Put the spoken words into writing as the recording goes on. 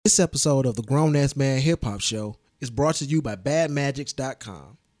This episode of the Grown Ass Man Hip Hop Show is brought to you by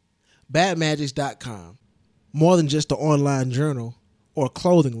BadMagics.com. BadMagics.com. More than just an online journal or a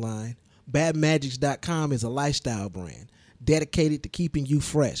clothing line, BadMagics.com is a lifestyle brand dedicated to keeping you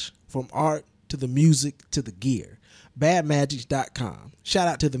fresh, from art to the music to the gear. BadMagics.com. Shout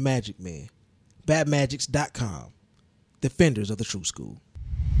out to the Magic Man. BadMagics.com. Defenders of the True School.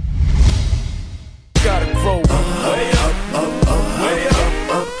 Gotta grow way up, way up, way up.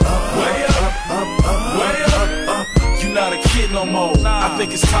 You're not a kid no more. I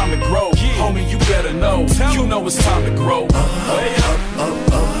think it's time to grow. Homie, you better know. You know it's time to grow. Way up,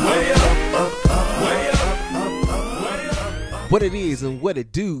 way up, way up. What it is and what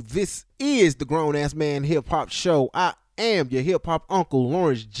it do, this is the Grown Ass Man Hip Hop Show. I am your hip hop uncle,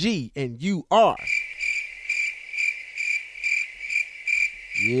 Lawrence G, and you are.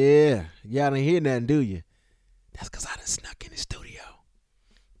 Yeah, y'all didn't hear nothing, do you? That's because I done snuck in the studio.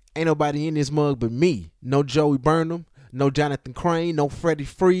 Ain't nobody in this mug but me. No Joey Burnham, no Jonathan Crane, no Freddie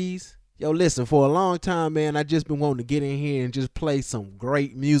Freeze. Yo, listen, for a long time, man, I just been wanting to get in here and just play some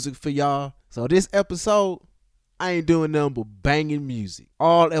great music for y'all. So this episode, I ain't doing nothing but banging music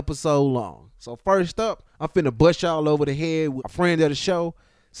all episode long. So first up, I'm finna bust y'all over the head with a friend of the show,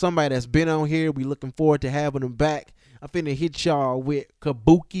 somebody that's been on here. We looking forward to having him back. I'm finna hit y'all with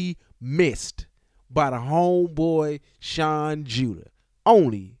Kabuki Mist by the homeboy Sean Judah,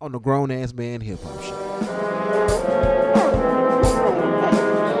 only on the Grown Ass Man Hip Hop Show.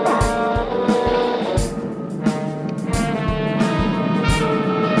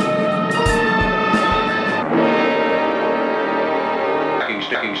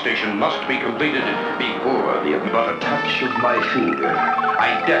 Stacking station must be completed before the but a touch of my finger.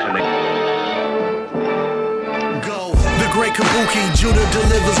 I detonate. Great Kabuki, Judah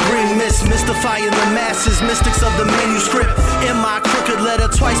delivers green mist, mystifying the masses, mystics of the manuscript. In my crooked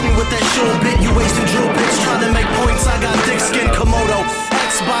letter, twice me with that short bit. You wasting drill bits, trying to make points. I got thick skin Komodo,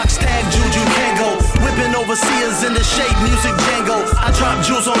 Xbox tag Juju Kango, whipping overseers in the shape music Django. I drop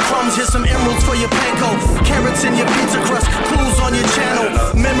jewels on crumbs, here's some emeralds for your panko, carrots in your pizza crust, clues on your channel,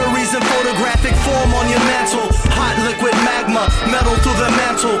 memories in photographic form on your mantle. Hot liquid magma, metal through the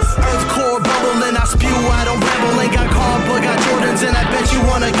mantle, earth core bubbling. I spew, I don't ramble, ain't got carbs. But got Jordans and I bet you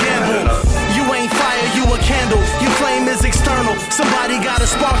wanna gamble. You ain't fire, you a candle. Your flame is external, somebody gotta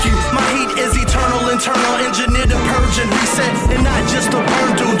spark you. My heat is eternal, internal, engineered to purge and reset. And not just a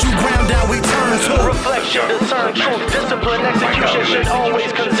burn dude, you ground out, we turn to reflection, discern truth, discipline, execution should always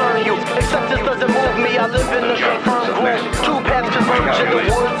concern you. Acceptance doesn't move me, I live in a confirmed groove. Two paths converge in the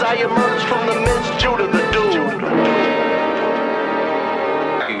woods, I emerge from the midst, Judah the dude.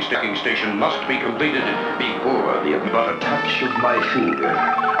 Stacking station must be completed before the but a touch of my finger.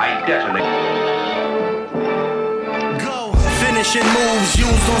 I detonate. Go! Finishing moves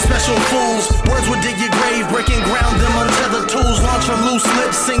used on special fools. Words would dig your grave, breaking ground, them untethered tools. Launch from loose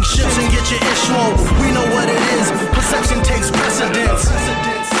lips, sink ships and get your issue. We know what it is, perception takes precedence.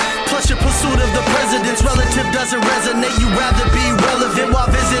 Plus your pursuit of the president's relative doesn't resonate. You rather be relevant while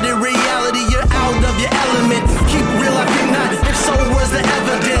visiting reality. You're out of your element. Keep real, I think not. If so, where's the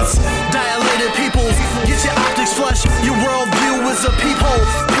evidence? Dilated peoples, get your optics flush. Your worldview is a peephole.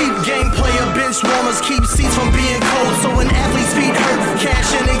 Peep gameplay of bench warmers keep seats from being cold. So when athletes' feet hurt,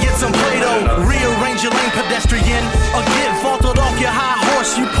 cash in and get some Play-Doh. Rearrange your lane, pedestrian, or get vaulted off your high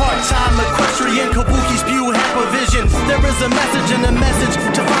horse. You part-time equestrian. Kabuki spew hypervision. There is a message and a message.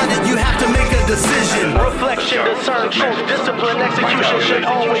 To find it, you have to make a decision. Reflection, discern truth, discipline, execution should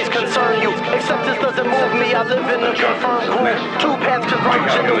always concern you. Acceptance doesn't move me, I live in a confirmed groove. Two paths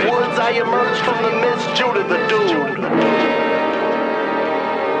converge in the woods, I emerge from the midst, Judah the dude.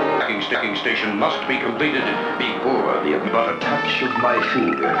 Stacking station must be completed before the but a touch of my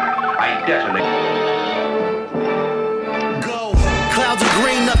finger. I detonate. Clouds are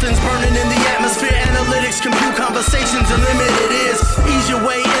green, nothing's burning in the atmosphere. Analytics, compute conversations, unlimited is. Ease your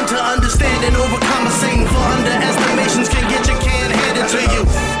way into understanding, overcompensating for underestimations can get your can handed to you.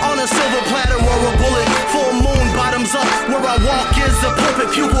 On a silver platter or a bullet, full moon bottoms up. Where I walk is the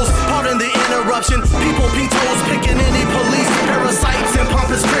perfect pupils, pardon the interruption. People pink toes, picking any police, parasites and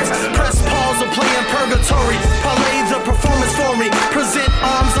pompous tricks. Press pause or play in purgatory. Parlay the performance for me. Present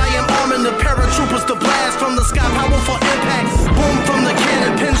arms, I am arming the paratroopers. The blast from the sky, powerful impact. Boom from the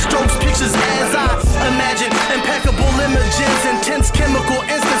cannon, pen strokes, pictures as I imagine. Impeccable images, intense chemical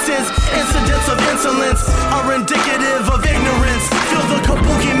instances. Incidents of insolence are indicative of ignorance. Feel the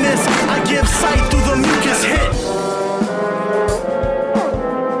Kabuki mist, I give sight through the mucus hit.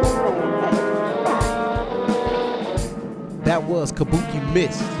 That was Kabuki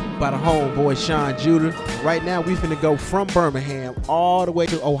Mist by the homeboy Sean Judah. Right now, we finna go from Birmingham all the way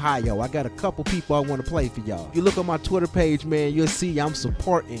to Ohio. I got a couple people I want to play for y'all. If you look on my Twitter page, man, you'll see I'm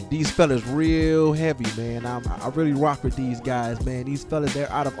supporting these fellas real heavy, man. I really rock with these guys, man. These fellas,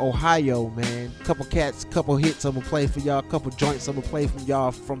 they're out of Ohio, man. Couple cats, couple hits I'm gonna play for y'all, couple joints I'm gonna play from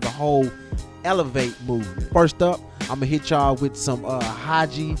y'all from the whole Elevate movement. First up, I'm gonna hit y'all with some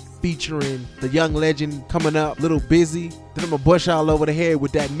Haji featuring the young legend coming up, Little Busy. Then I'm gonna bust y'all over the head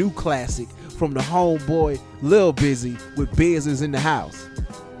with that new classic from the homeboy Lil Busy with Biz is in the house.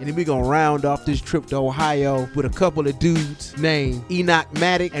 And then we gonna round off this trip to Ohio with a couple of dudes named Enoch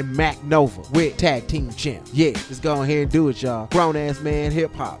Matic and Mac Nova with Tag Team Champ. Yeah, let's go ahead and do it, y'all. Grown ass man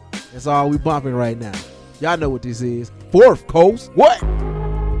hip hop. That's all we bumping right now. Y'all know what this is. Fourth Coast. What?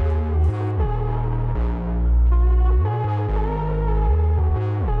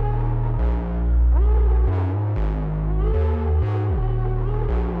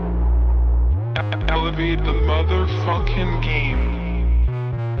 Elevate the motherfucking game.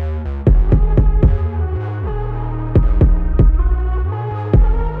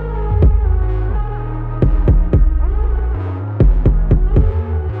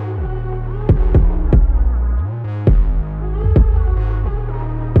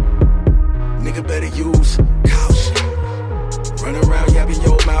 Nigga better use caution. Run around yapping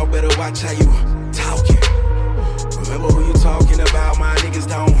your mouth, better watch how you talking. Remember who you talking about, my niggas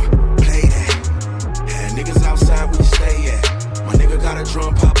don't play that. And niggas outside we stay at. My nigga got a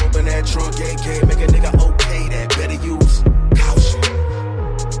drum, pop open that trunk, AK, make a nigga okay that. Better use caution.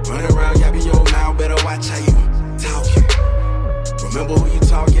 Run around yapping your mouth, better watch how you talking. Remember who you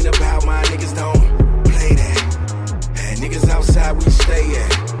talking about, my niggas don't play that. And niggas outside we stay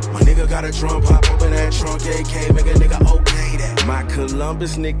at. My nigga got a drum, pop open that trunk, AK, make a nigga okay that. My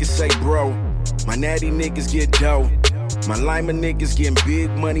Columbus niggas say bro, my natty niggas get dough. My Lima niggas getting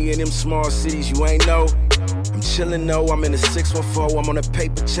big money in them small cities, you ain't know. I'm chillin' though, I'm in a 614, I'm on a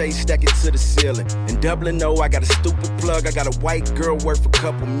paper chase, stack it to the ceiling. In Dublin, no, I got a stupid plug, I got a white girl worth a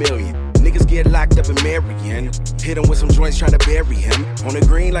couple million. Niggas get locked up in Marion, hit him with some joints trying to bury him. On the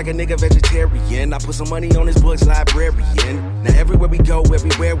green like a nigga vegetarian, I put some money on his books librarian. Now everywhere we go,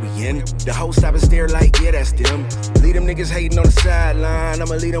 everywhere we in, the whole stop and stare like, yeah, that's them. Lead them niggas hating on the sideline,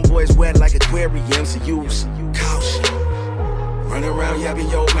 I'ma lead them boys wet like aquariums. So use caution. Run around yapping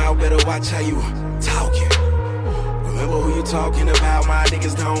your mouth, better watch how you talking. Remember who you talking about, my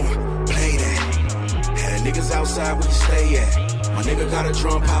niggas don't play that. And niggas outside we stay at. My nigga got a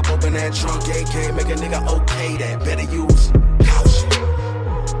drum, pop open that trunk, AK, make a nigga okay that. Better use caution.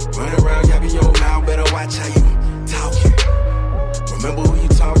 Run around yapping your mouth, better watch how you talking. Remember who you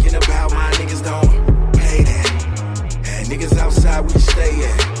talking about, my niggas don't play that. And niggas outside we stay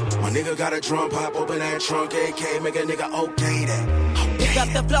at. My nigga got a drum, pop open that trunk, AK, make a nigga okay that. Pick up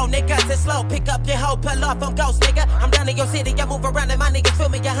the flow, niggas, it's slow. Pick up your hoe, pull off, I'm ghost, nigga. I'm down in your city, I move around and my niggas feel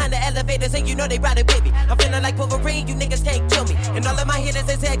me behind the elevators and you know they riding with me. I'm feeling like Wolverine, you niggas can't kill me. And all of my hitters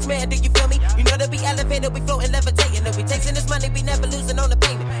is X-Men, do you feel me? You know they be elevated, we floating, levitating. And we chasing this money, we never losing on the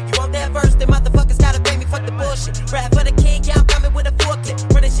payment. You want that verse, then motherfuckers gotta pay me, fuck the bullshit. Rap for the king, yeah, I'm coming with a forklift.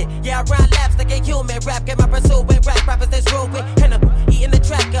 For this shit, yeah, I run laps like a human. Rap, get my pursuit with rap, rappers that's real with Hannibal. Eating the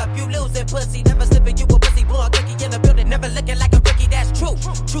track up, you losing pussy. Never slipping, you a pussy, boy, cookie in the building. Never looking like a rookie, that's true.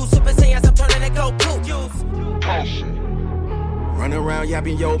 True Super Saiyans, I'm turning to Goku. Run around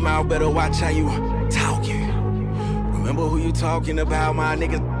yapping your mouth, better watch how you talking. Remember who you talking about, my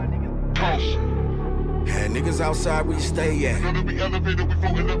niggas. And niggas outside we stay at. Gotta be elevated, we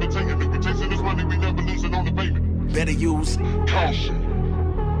floating, never taking it. We chasing this money, we never losing on the pavement. Better use caution.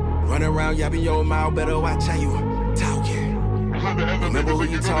 Run around yapping your mouth, better watch how you talking. Remember who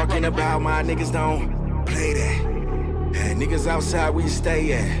you talking about, my niggas don't play that. And niggas outside we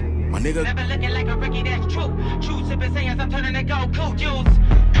stay at. My nigga never looking like a rookie, that's true. True Super Saiyans, I'm turning to Goku. Use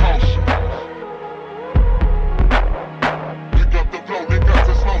caution. Pick up the flow, niggas,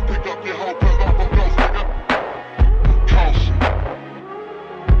 it's slow. Pick up your hoe, pull off, I'm ghost, nigga. Caution.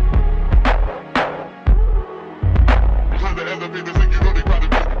 Behind the elevators and you know they riding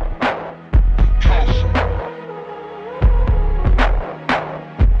with me. Caution.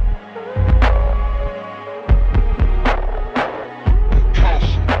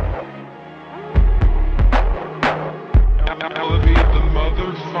 Elevate the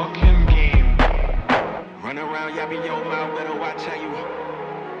motherfucking game. run around yapping your mouth, better watch how you.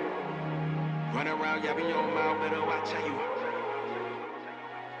 Run around yapping your mouth, better watch how you.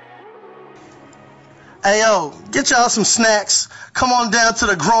 Hey yo, get y'all some snacks. Come on down to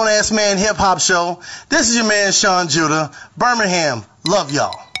the Grown Ass Man Hip Hop Show. This is your man Sean Judah, Birmingham. Love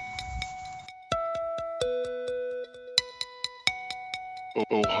y'all.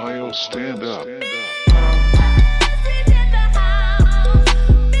 Ohio Now stand up.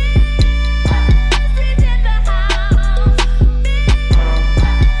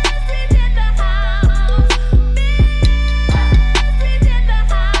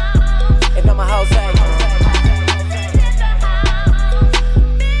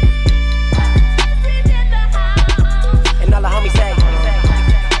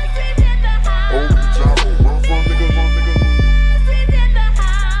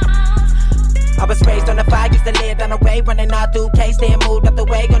 Running all through K, staying moved up the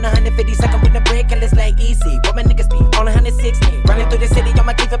way. On 152nd with the brick, and it's like easy. What my niggas be on 116. Running through the city,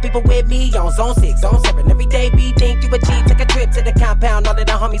 I'ma keep for people with me. On zone 6, zone 7, every day be think you a G. Take a trip to the compound. All of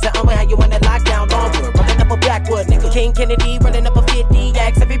the homies are on how you wanna lock down Longwood. Running up a Blackwood, nigga. King Kennedy, running up a 50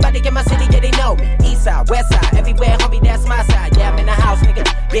 X. Everybody in my city, yeah, they know me. East side, west side, everywhere, homie, that's my side. Yeah, I'm in the house, nigga.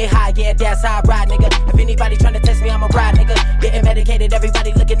 Get high, yeah, that's how I ride, nigga. If anybody trying to test me, I'ma ride, nigga. Getting medicated,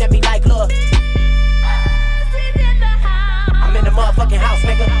 everybody looking at me like, look. I'm in the motherfucking house,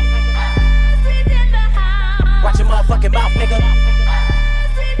 nigga. Watch your motherfucking mouth, nigga.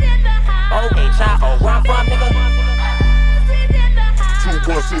 O-H-I-O, where I'm from, nigga.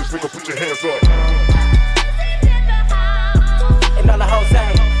 216, nigga, put your hands up. And all the hoes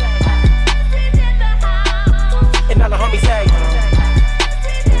say. And all the homies say.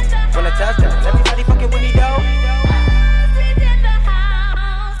 When I touchdown, everybody fucking with me, though.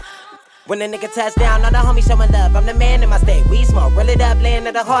 When a nigga touch down, all the homies showing love. I'm the man in my state. We smoke, roll it up, laying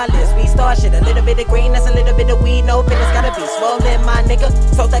at the heartless. We start shit, a little bit of green, that's a little bit of weed. No business, gotta be swollen, my nigga.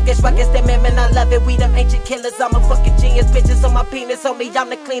 So like it's ruckus, them man, I love it. We them ancient killers, I'm a fucking genius. Bitches on my penis, on me, I'm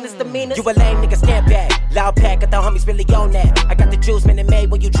the cleanest, the meanest. You a lame nigga, stand back. Loud pack, got the homies really on that. I got the juice, man, it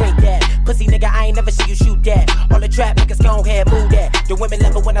made when you drink that. Pussy nigga, I ain't never see you shoot that. All the trap niggas, go ahead, move that. The women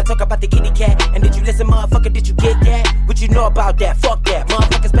love it when I talk about the kitty cat. And did you listen, motherfucker, did you get that? What you know about that? Fuck that,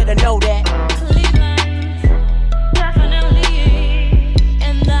 motherfuckers better know that.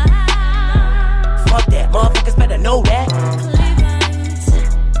 Fuck that, motherfuckers better know that. Cleveland's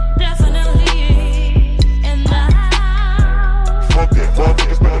definitely in the house. Fuck that,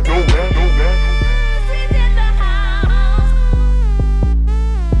 motherfuckers better know that, know that.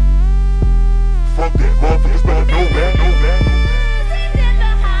 Fuck that, motherfuckers better know that, know that.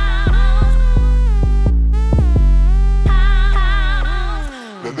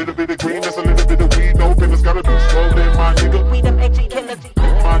 A little bit of green, that's a little bit of weed. No business, gotta be swollen, my nigga. We them ancient killers.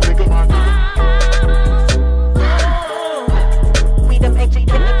 My nigga, my nigga. We them ancient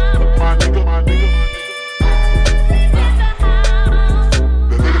killers. My nigga, my nigga.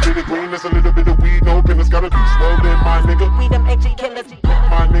 A little bit of green, that's a little bit of weed. No business, gotta be swollen, my nigga. We them ancient killers.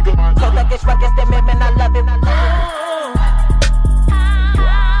 My nigga, my So nigga. like it's ruckus, them man, I love it.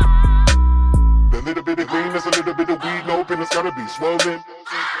 A little bit of green, that's a little bit of weed. No business, gotta be swollen.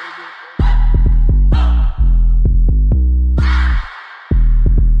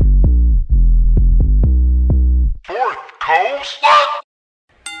 Fourth Coast.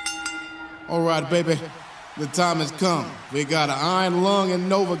 All right, baby. The time has come. We got an Iron Lung and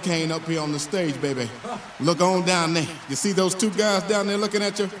Novocaine up here on the stage, baby. Look on down there. You see those two guys down there looking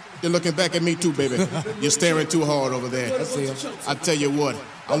at you? They're looking back at me too, baby. You're staring too hard over there. I see 'em. I tell you what,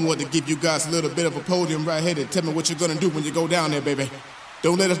 I want to give you guys a little bit of a podium right here to tell me what you're gonna do when you go down there, baby.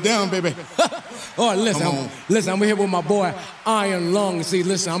 Don't let us down, baby. All right, listen, I'm here with my boy Iron Lung. See,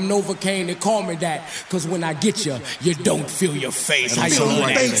 listen, I'm Novocaine. They call me that, because when I get you, you don't feel your face. How you know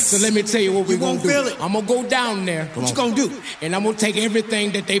that? So let me tell you what we're going to do. I'm going to go down there. What you going to do? And I'm going to take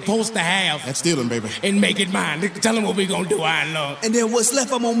everything that they supposed to have. That's stealing, baby. And make it mine. Tell them what we're going to do, Iron Lung. And then what's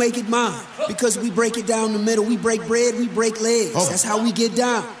left, I'm going to make it mine. Because we break it down the middle. We break bread, we break legs. Oh. That's how we get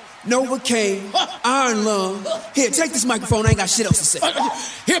down. Novocaine, Iron Lung. Here, take this microphone. I ain't got shit else to say.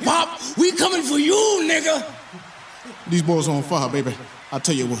 Hip hop, we coming for you, nigga. These boys on fire, baby. I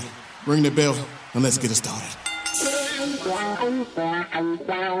tell you what, ring the bell and let's get it started.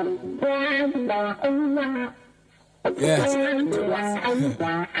 Yeah.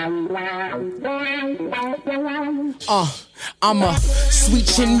 I'm a sweet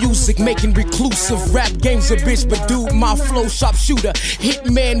chin music making reclusive rap games a bitch, but dude, my flow sharpshooter,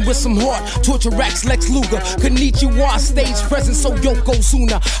 hitman with some heart, torture racks Lex Luger, Konnichiwa stage presence, so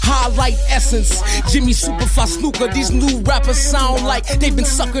Yokozuna, highlight essence, Jimmy Superfly Snooker. These new rappers sound like they've been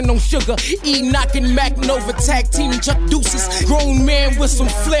sucking on sugar. Enoch and Mac Nova tag team Chuck Deuces, grown man with some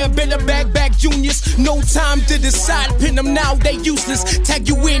flair, better back juniors. No time to decide, pin them now, they useless. Tag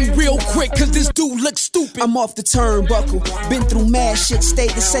you in real quick, cause this dude looks stupid. I'm off the turnbuckle. Been through mad shit,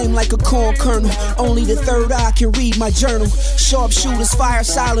 stayed the same like a corn kernel. Only the third eye can read my journal. Sharpshooters fire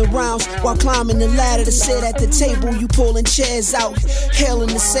silent rounds while climbing the ladder to sit at the table. You pulling chairs out, hell in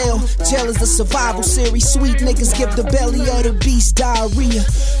the cell. Jail is the survival series. Sweet niggas give the belly of the beast diarrhea.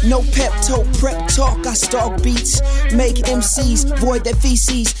 No pep talk, prep talk. I stalk beats, make MCs void their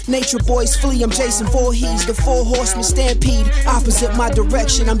feces. Nature boys flee. I'm Jason Voorhees, the 4 horsemen stampede. Opposite my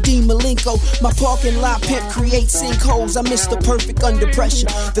direction, I'm Dean Malenko. My parking lot pimp creates sinkholes. I miss the perfect under pressure.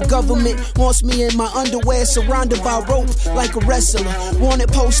 The government wants me in my underwear, surrounded by rope like a wrestler. Wanted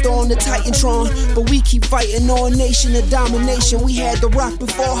poster on the Titantron, but we keep fighting on Nation of Domination. We had The Rock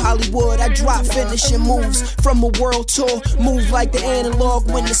before Hollywood. I drop finishing moves from a world tour. Move like the analog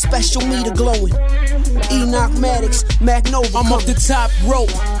when the special meter glowing. Enoch Maddox, Mac Nova. I'm up the top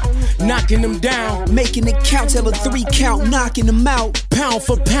rope, knocking them down, making it count till a 3 count, knocking them out. Pound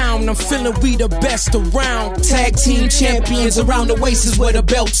for pound, I'm feeling we the best around. Tag team champions around the waist is where the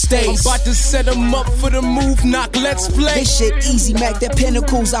belt stays. I'm about to set them up for the move, knock, let's play. This shit easy, Mac, that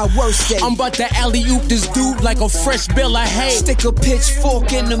pinnacle's our worst day. I'm about to alley-oop this dude like a fresh bill of hay. Stick a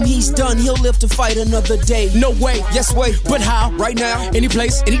pitchfork in him, he's done, he'll live to fight another day. No way, yes way, but how? Right now, any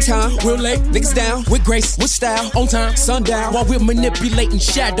place, anytime. Real late, niggas down, with grace, with style, on time, sundown. While we're manipulating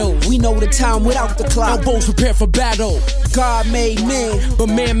shadows, we know the time without the clock. Elbows prepare for battle. God made man, but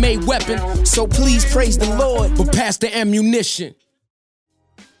man made weapon. So please praise the Lord, but pass the ammunition.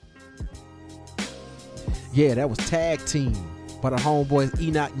 Yeah, that was Tag Team by the homeboys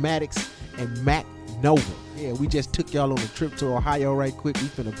Enoch Maddox and Mac Nova. Yeah, we just took y'all on a trip to Ohio right quick. We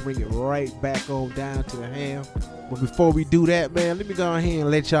finna bring it right back on down to the ham. But before we do that, man, let me go ahead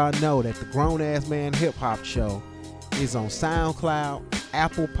and let y'all know that the Grown Ass Man Hip Hop Show is on SoundCloud,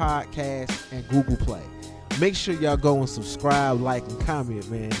 Apple Podcasts, and Google Play. Make sure y'all go and subscribe, like, and comment,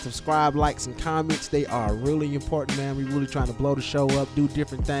 man. Subscribe, likes, and comments, they are really important, man. We really trying to blow the show up, do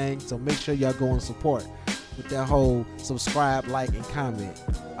different things. So make sure y'all go and support with that whole subscribe, like, and comment.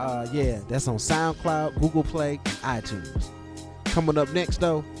 Yeah, that's on SoundCloud, Google Play, and iTunes. Coming up next,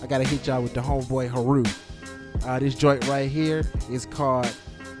 though, I gotta hit y'all with the homeboy Haru. This joint right here is called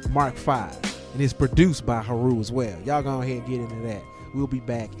Mark 5, and it's produced by Haru as well. Y'all go ahead and get into that. We'll be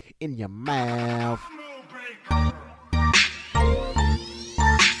back in your mouth.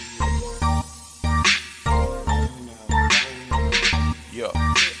 Yeah.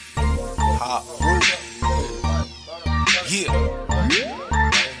 Yeah.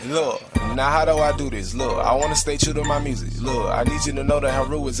 Look, now how do I do this? Look, I want to stay true to my music. Look, I need you to know that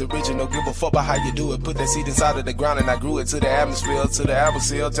Haru is original. Give a fuck about how you do it. Put that seed inside of the ground and I grew it to the atmosphere, to the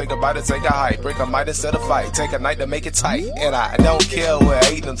atmosphere. Take a bite and take a hike. Break a might instead of fight. Take a night to make it tight. And I don't care what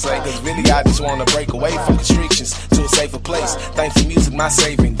hate them say, cause really I just want to break away from constrictions to a safer place. Thankful music, my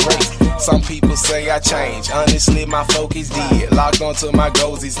saving grace. Some people say I change. Honestly, my focus did. Locked onto my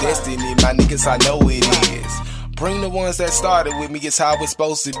goals, it's destiny. My niggas, I know it is. Bring the ones that started with me, it's how it's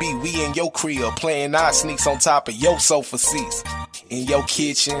supposed to be. We in your crib, playing our sneaks on top of your sofa seats. In your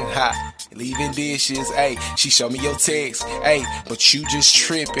kitchen, leaving dishes, ayy. She showed me your text, ayy. But you just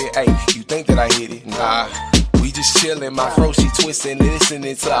tripping, ayy. You think that I hit it? Nah. We just chillin', my fro she twistin',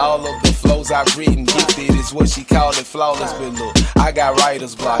 listening to all of the flows I've written. Gifted is what she called it, flawless. But look, I got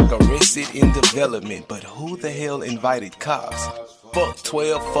writer's block, arrested in development. But who the hell invited cops? Fuck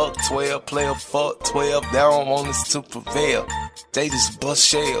 12, player, fuck 12. They don't want us to prevail. They just bust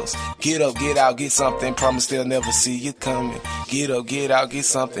shells. Get up, get out, get something. Promise they'll never see you coming. Get up, get out, get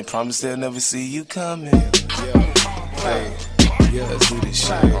something. Promise they'll never see you coming. Hey, yeah, let's do this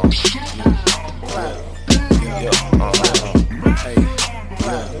shit.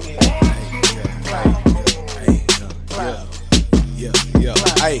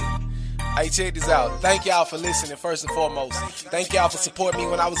 Hey, check this out. Thank y'all for listening, first and foremost. Thank y'all for supporting me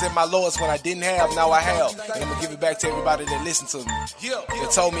when I was at my lowest, when I didn't have, now I have. And I'm gonna give it back to everybody that listened to me,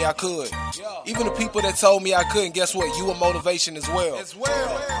 that told me I could. Even the people that told me I couldn't, guess what? You a motivation as well.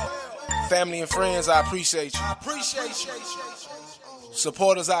 Family and friends, I appreciate you.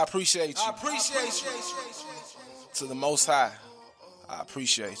 Supporters, I appreciate you. To the Most High, I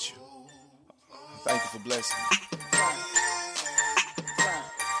appreciate you. Thank you for blessing me.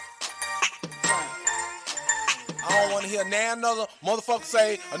 I don't want to hear now another motherfucker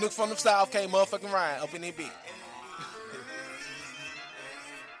say a nigga from the South came motherfucking Ryan up in that bitch.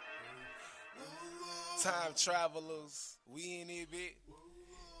 Time travelers, we in that bitch.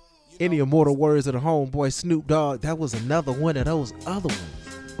 In the immortal words of the homeboy Snoop Dogg, that was another one of those other ones.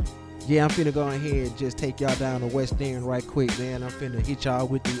 Yeah, I'm finna go ahead and just take y'all down to West End right quick, man. I'm finna hit y'all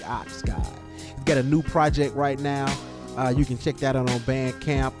with the Ox God. He's got a new project right now. You can check that out on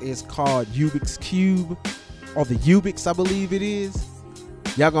Bandcamp. It's called Ubix Cube. or the Ubix, I believe it is.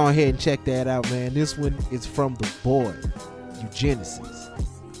 Y'all go ahead and check that out, man. This one is from the boy, Eugenesis.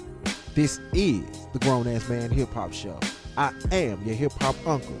 This is the Grown Ass Man Hip Hop Show. I am your hip hop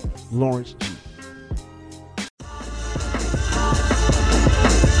uncle, Lawrence G.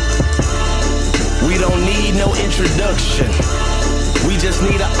 We don't need no introduction. We just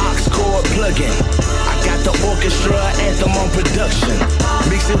need an aux cord plug-in. I got the orchestra anthem on production.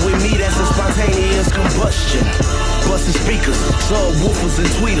 Mix it with me, that's a spontaneous combustion. Busting speakers, subwoofers and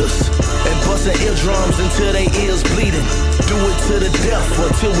tweeters, and busting eardrums until they ears bleeding. Do it to the death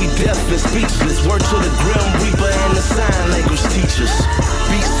or till we deaf and speechless. Word to the Grim Reaper and the sign language teachers.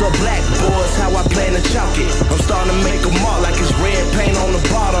 Beats are black, boys, how I plan to chalk it. I'm starting to make a mark like it's red paint on the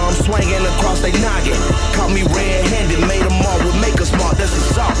bottom. I'm swinging across they noggin. Caught me red-handed, made a mark with Maker's Mark, that's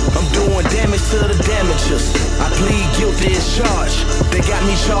assault. I'm doing damage to the damagers. I plead guilty as charged. They got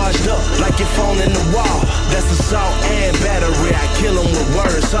me charged up like your phone in the wall. That's assault and battery. I kill them with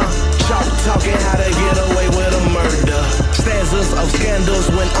words, huh? Chalk talking how to get away with a murder. Stanzas of scandals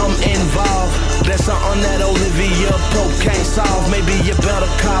when I'm involved. That's something that Olivia Pope can't solve. Maybe you better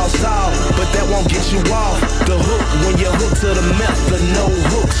call Saul, but that won't get you off the hook when you're hooked to the method. No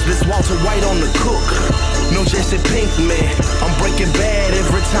hooks. This Walter White on the cook. No Jesse Pinkman. I'm breaking bad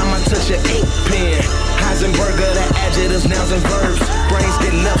every time I touch an ink pen. Heisenberger, the adjectives, nouns and verbs. Brains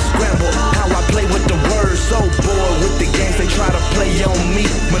get left scrambled. How I play with the words. So bored with the games they try to play on me.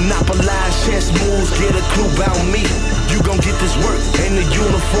 Monopolize chess moves, get a clue about me. You gon' get this work in the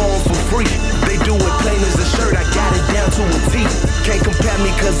uniform for free. They do it plain as a shirt, I got it down to a T. Can't compare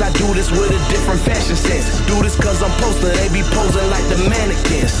me cause I do this with a different fashion sense. Do this cause I'm poster, they be posing like the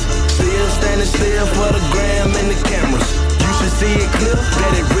mannequins. Still standing still for the gram and the cameras. You should see it clear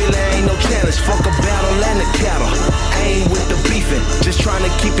that it really ain't no challenge. Fuck a battle and a cattle. I ain't with the beefing, just trying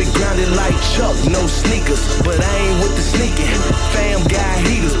to keep it grounded like Chuck. No sneakers, but I ain't with the sneaking. Fam guy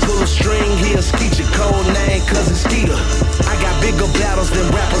heaters, pull a string, he'll skeet your cold name, cousin Skeeter. I got bigger battles than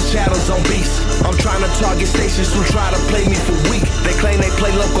rappers, chatters on beats. I'm trying to target stations who try to play me for weak. They claim they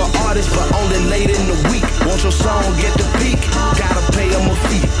play local artists, but only late in the week. Want your song, get the peak, gotta pay them a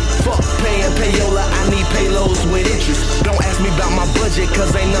fee. Fuck paying payola, I need payloads with interest. Don't ask me about my budget,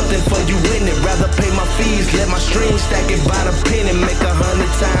 cause ain't nothing for you in it. Rather pay my fees, let my streams stack it by the penny. Make 100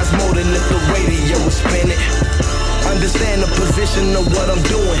 times more than if the radio was spinning. Understand the position of what I'm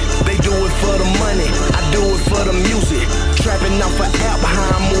doing. They do it for the money, I do it for the music. Trapping off an app,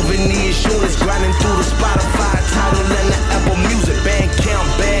 how I'm moving these units. Grinding through the Spotify, Tidal and the Apple Music. Bandcamp,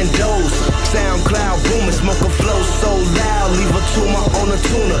 bandos, SoundCloud booming. Smoke a flow so loud, leave a tumor on a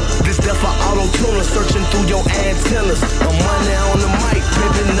tuner. This death for auto-tuner, searching through your antennas. I'm money on the mic,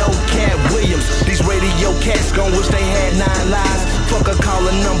 pimping no Cat Williams. These radio cats gon' wish they had 9 lives. Fuck a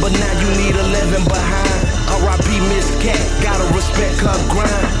caller number, now you need 11 behind. R.I.P. Miss Cat, gotta respect her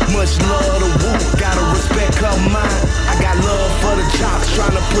grind. Much love to Woo, gotta respect her mind. I got love for the jocks,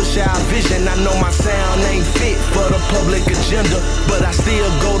 trying to push our vision. I know my sound ain't fit for the public agenda, but I still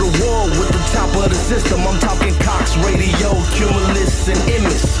go to war with the top of the system. I'm talking Cox, Radio, Cumulus, and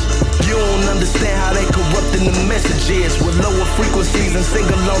Emmis. You don't understand how they corrupting the messages with lower frequencies and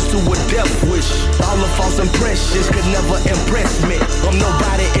sing-alongs to a death wish. All the false impressions could never impress me. I'm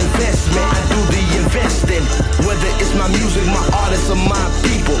nobody investment, I do the investing. Whether it's my music, my artists, or my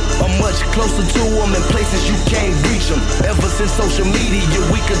people, I'm much closer to them in places you can't reach them. Ever since social media,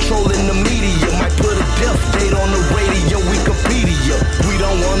 we controlling the media. Might put a death date on the radio, Wikipedia. We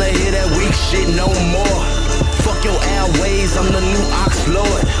don't wanna hear that weak shit no more. Fuck your airways, I'm the new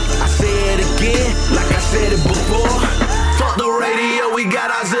Oxlord. I say it again, like I said it before. Fuck the radio, we got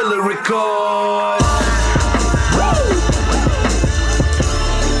auxiliary cords.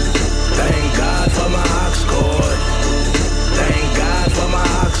 Thank God for my aux cord. Thank God for my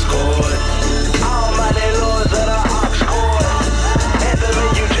aux cord. Almighty lords of the aux cord. Anthem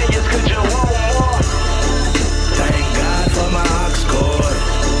and Eugenius, could you want more? Thank God for my aux cord.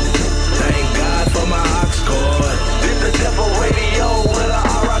 Thank God for my aux cord. This the devil radio with a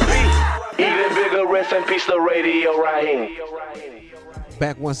R.I.P. Even bigger rest in peace, the radio right here.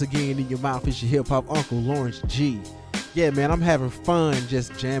 Back once again in your mouth is your hip hop uncle Lawrence G. Yeah, man, I'm having fun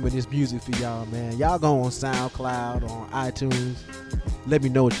just jamming this music for y'all, man. Y'all go on SoundCloud, on iTunes. Let me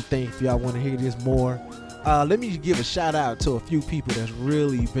know what you think if y'all want to hear this more. Let me give a shout out to a few people that's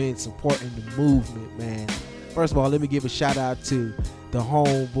really been supporting the movement, man. First of all, let me give a shout out to the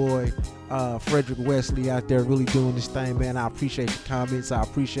homeboy, Frederick Wesley out there really doing this thing, man. I appreciate the comments. I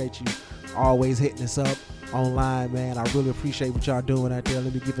appreciate you always hitting us up online, man. I really appreciate what y'all doing out there.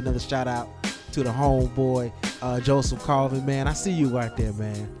 Let me give another shout out to the homeboy, Joseph Carvin, man. I see you out there,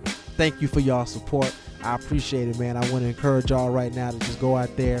 man. Thank you for y'all support. I appreciate it, man. I want to encourage y'all right now to just go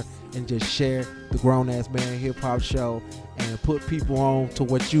out there and just share the Grown Ass Man Hip Hop Show and put people on to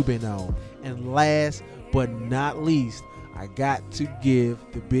what you've been on. And last but not least, I got to give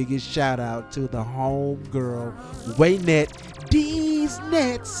the biggest shout out to the home girl, Waynette D's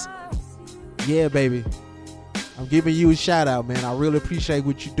Nets. Yeah, baby. I'm giving you a shout out, man. I really appreciate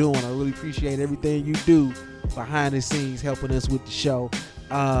what you're doing. I really appreciate everything you do behind the scenes helping us with the show.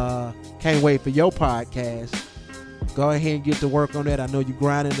 Can't wait for your podcast. Go ahead and get to work on that. I know you're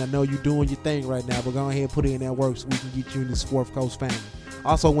grinding. I know you're doing your thing right now, but go ahead and put in that work so we can get you in this Fourth Coast family.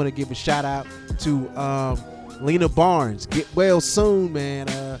 Also want to give a shout out to Lena Barnes. Get well soon, man.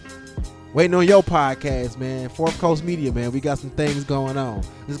 Waiting on your podcast, man. Fourth Coast Media, man. We got some things going on.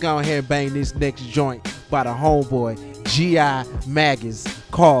 Let's go ahead and bang this next joint by the homeboy G.I. Maggis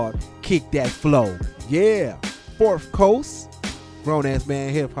called Kick That Flow. Yeah. Fourth Coast Grown Ass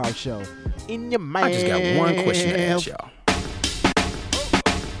Man Hip Hop Show. In your mouth. I just got one question to ask y'all.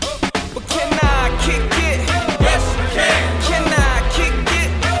 But can I kick it? Yes, you can. Can I kick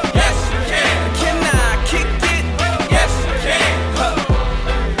it? Yes, you can. Can I kick it? Yes, you can.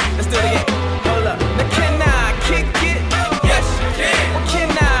 Let's do it again. Hold up. Now can I kick it? Yes, you can. Well,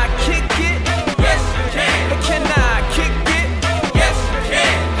 can I kick it? Yes, you can. But can I kick it? Yes, you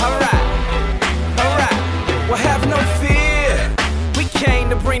can. All right. Well, have no fear. We came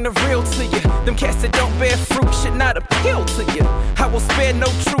to bring the real to you. Them cats that don't bear fruit should not appeal to you. I will spare no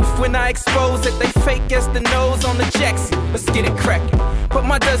truth when I expose that they fake as the nose on the Jackson. Let's get it crackin'. But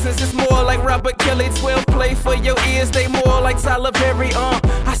my dozens is more like Robert Kelly. 12 play for your ears, they more like Tyler Perry.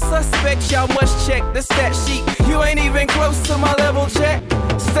 I suspect y'all must check the stat sheet. You ain't even close to my level, Jack.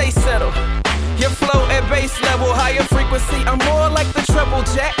 Stay settled. Your flow at base level, higher frequency. I'm more like the treble,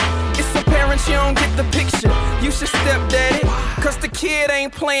 Jack. It's apparent you don't get the picture. You should step at it, cause the kid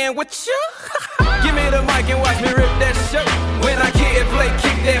ain't playing with you. Give me the mic and watch me rip that show. When I can't play,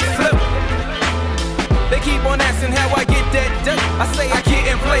 kick that flow. They keep on asking how I get that dope. I say I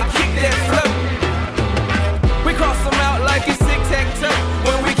can't play, kick that flow. We cross them out like it's tic-tac-toe.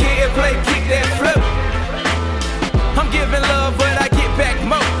 When we can't play, kick that flow. I'm giving love, but I get back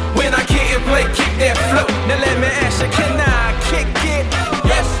more. When I can't play, kick that flow. Now let me ask you, can I kick it?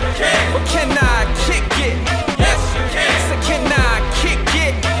 Yes, you can. Well, can I kick it? Yes, you can. So can I kick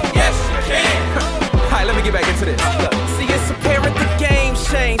it? Yes, you can. Alright, let me get back into this. Look, see, it's apparent the game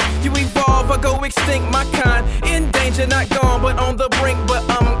changed. You evolve or go extinct, my kind. In danger, not gone, but on the brink. But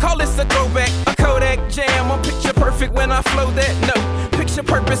call this a throwback, a Kodak jam. I'm picture perfect when I flow that note. Picture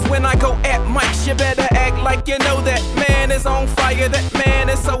purpose when I go at mics. You better act like you know that man is on fire. That man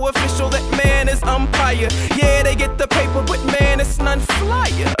is so official. That man is umpire. Yeah, they get the paper, but man, it's none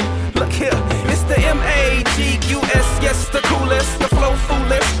flyer. Look here, it's the M-A-G-U-S. Yes, the coolest, the flow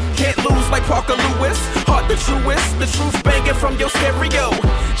foolish. Can't lose like Parker Lewis. Heart the truest, the truth banging from your stereo.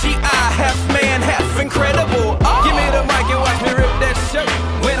 G.I. half man, half incredible. Give me the mic and watch me rip that show.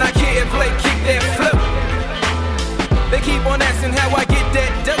 When I can't play, kick that flow. They keep on asking how I get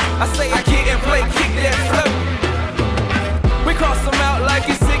that dope. I say I can't play, kick that flow. We cross them out like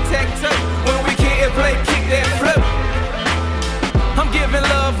it's tic-tac-toe. When we can't play, kick that flow. I'm giving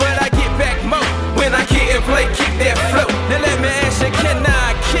love, but I get back more. When I can't play, kick that flow. Now let me ask you, can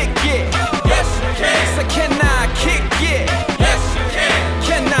I kick it? Yes, you can. So can I kick it? Yes, you can.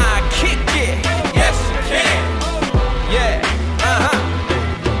 Can I kick it? Yes, you can. Yeah,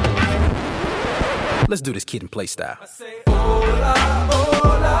 Let's do this Kid and Play style. I say, hola,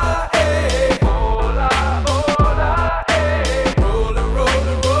 hola, eh. Hola, hola, eh. Rollin',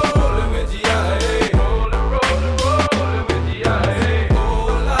 rollin', rollin' with G.I. Rollin', rollin', rollin' with G.I.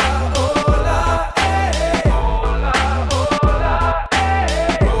 Hola, hola, eh. Hola, hola,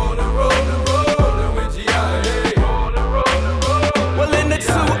 eh. Rollin', rollin', rollin' with G.I. Rollin', rollin', rollin'. Well, in the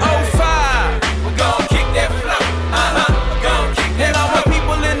 205, we're gon' kick that flow. We're gon' kick that flow. And all my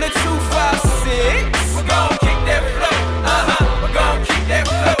people in the 256. We're gon' kick that flow. We're gon' kick that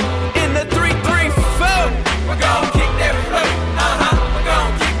flow. In the 334. We're gon' kick that flow. We're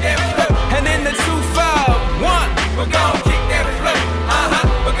gon' kick that flow. And in the 251. We're gon' kick that flow.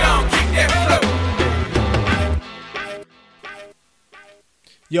 We're gon' kick that flow.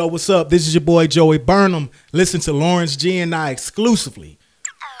 Yo, what's up? This is your boy Joey Burnham. Listen to Lawrence G and I exclusively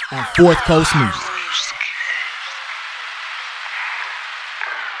on Fourth Coast Music.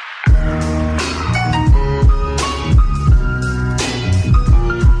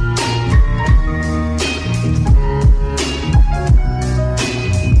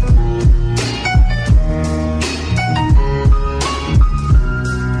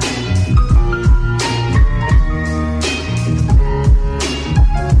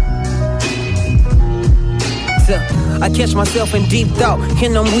 catch myself in deep thought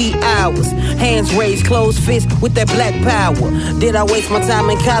in them wee hours. Hands raised, closed fists with that black power. Did I waste my time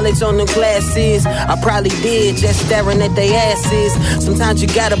in college on them classes? I probably did, just staring at they asses. Sometimes you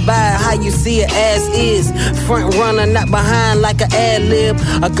gotta buy how you see it as is. Front runner, not behind like an ad lib.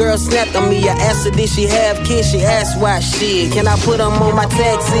 A girl snapped on me, I asked her did she have kids? She asked why. Shit, can I put them on my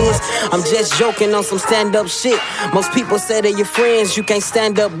taxes? I'm just joking on some stand-up shit. Most people say they're your friends you can't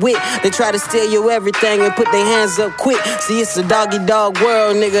stand up with. They try to steal you everything and put their hands up quick. See, it's a doggy-dog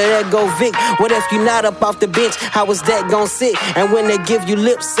world, nigga, there go Vic. What if you not up off the bench? How is that gon' sit? And when they give you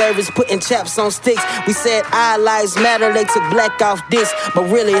lip service, putting chaps on sticks. We said our lives matter, they took black off this. But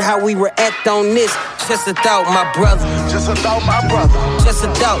really, how we react on this? Just a thought, my brother. Just a thought, my brother. Just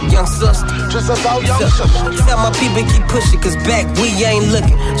a thought, young sister. Just a thought, young sister. Tell my people keep pushing, cause back we ain't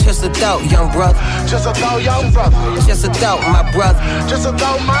looking. Just a thought, young brother. Just a thought, young brother. Just a thought, my brother. Just a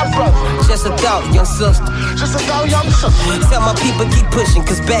thought, my brother. Just a thought, young sister. Just a thought, young sister. Tell my people keep pushing,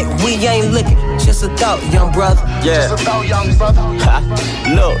 cause back we ain't looking. Just a thought, young brother. Yeah. Just a thought, young brother.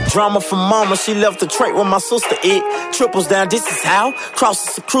 Look, drama from mama, she left the trait with my sister. It triples down, this is how.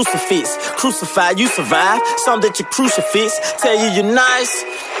 Crosses the crucifix. Crucify, you survive. Some that you crucifix. Tell you you're nice.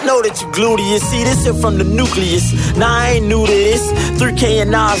 Know that you gluteus. See this here from the nucleus. Now I ain't new to this. 3K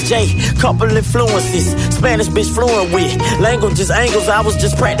and Nas J. Couple influences. Spanish bitch fluent with. Languages, angles, I was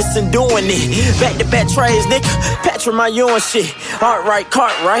just practicing doing it. Back to back trays, nigga. Patrick my urine shit. Art right,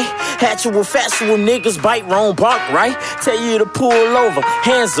 cart right. Actual factual niggas bite wrong bark right. Tell you to pull over.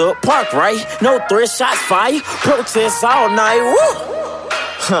 Hands up, park right. No threat, shots fire. Protests all night. Woo!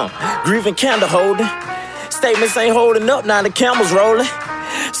 Grieving candle holding. Statements ain't holding up, now the camel's rolling.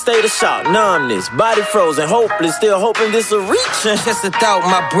 State of shock, numbness, body frozen, hopeless, still hoping this will reach. Just a thought,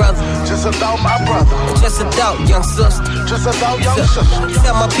 my brother. Just a thought, my brother. Just a thought, young sister. Just a thought, young sister.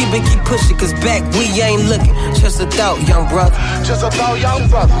 Tell my people keep pushing, cause back we ain't looking. Just a thought, young brother. Just a thought, young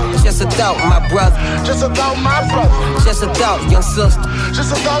brother. Just a thought, my brother. Just a thought, my brother. Just a thought, young sister.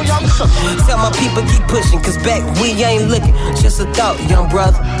 Just a thought, young sister. Tell my people keep pushing, cause back we ain't looking. Just a thought, young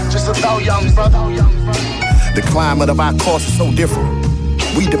brother. Just a thought, young brother. The climate of our course is so different.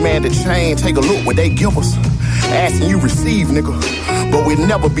 We demand a change, take a look what they give us. Asking you receive, nigga. But we'll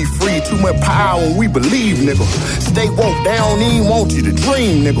never be free, too much power when we believe, nigga. Stay woke, they don't even want you to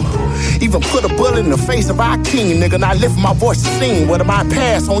dream, nigga. Even put a bullet in the face of our king, nigga. Now lift my voice to sing, what am I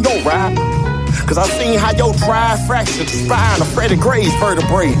pass on your ride? Cause I seen how your drive fractured the spine of Freddie Gray's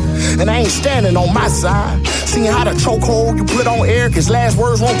vertebrae. And I ain't standing on my side. Seeing how the chokehold you put on Eric, his last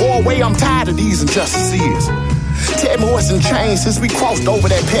words won't go away. I'm tired of these injustices. Tell me what's in change since we crossed over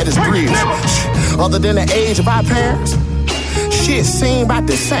that Pettis Bridge. Other than the age of our parents, shit seemed about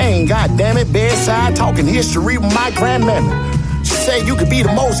the same. God damn it, bedside talking history with my grandmammy. She said you could be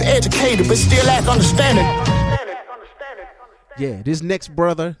the most educated but still lack understanding. Yeah, this next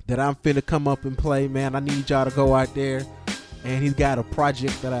brother that I'm finna come up and play, man, I need y'all to go out there. And he's got a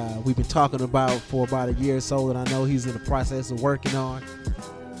project that we've been talking about for about a year or so that I know he's in the process of working on.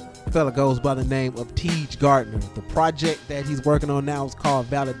 The fella goes by the name of Tej Gardner. The project that he's working on now is called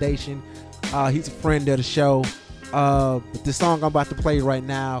Validation. He's a friend of the show. But the song I'm about to play right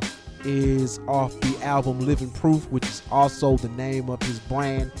now is off the album Living Proof, which is also the name of his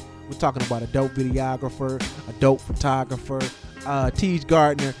brand. We're talking about a dope videographer, a dope photographer, Tej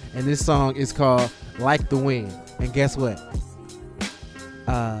Gardner, and this song is called Like the Wind. And guess what?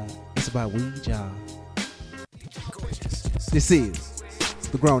 It's about weed, y'all. This is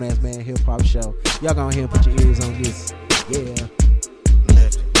the Grown Ass Man Hip Hop Show. Y'all go ahead and put your ears on this. Yeah.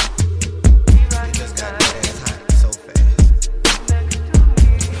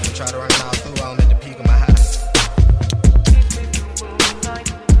 Try to run it all through, I'm at the peak of my high.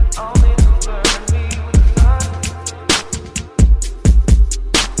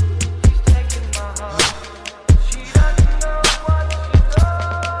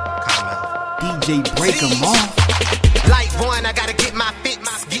 DJ break 'em off. Light one, I gotta get my fix.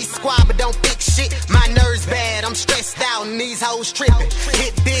 Geek squad, but don't fix shit. My nerves bad, I'm stressed out, and these hoes tripping.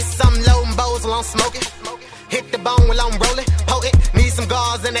 Hit this, I'm loading bowls while I'm smoking. Hit the bone while I'm rolling, potent. Need some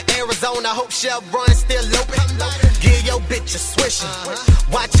guards in the Arizona, hope Chevron still open. Give your bitch a swishin',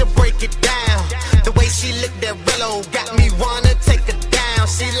 watch her break it down. The way she lick that Rello got me wanna take her down.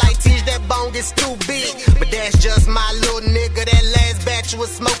 She like teach that bone gets too big, but that's just my little nigga. That last batch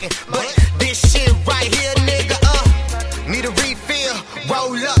was smoking, but this shit right here, nigga, need a refill.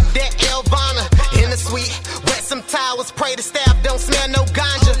 Roll up that Elvana in the suite. Wet some towels, pray the staff don't smell no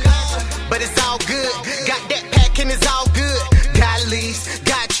ganja. But it's all good. Got that pack and it's all good. Got leaves,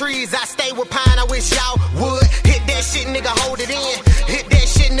 got trees. I stay with pine. I wish y'all would. Hit that shit, nigga, hold it in. Hit that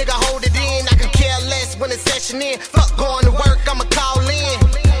shit, nigga, hold it in. I can care less when the session in. Fuck going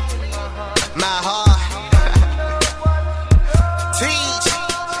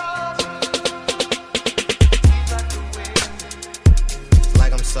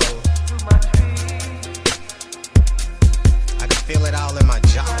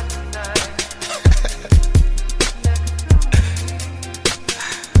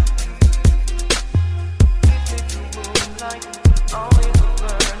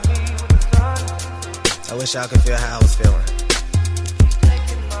wish y'all could feel how I was feeling.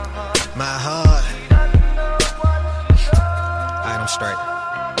 My heart. Alright, I'm straight.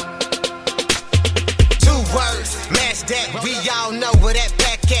 2 words, match that. We all know where that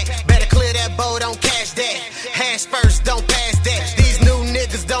back at. Better clear that bowl, don't cash that. Hash first, don't pass that. These new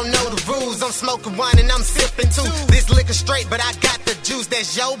niggas don't know the rules. I'm smoking wine and I'm sipping too. This liquor straight, but I got the juice.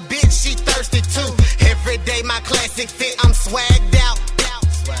 That's your bitch, she thirsty too. Every day my classic fit, I'm swagged out.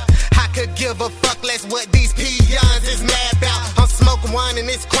 I could give a fuck less what these peons is mad about. I'm smoking wine and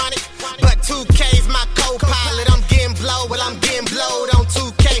it's chronic, but 2K's my co-pilot. I'm getting blowed, well I'm getting blowed on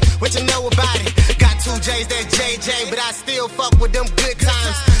 2K. What you know about it? Got 2 J's, that JJ, but I still fuck with them good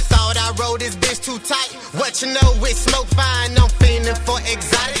times. Thought I rode this bitch too tight. What you know, with smoke fine, I'm fiending for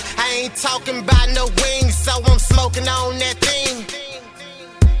exotic. I ain't talking about no wings, so I'm smoking on that thing.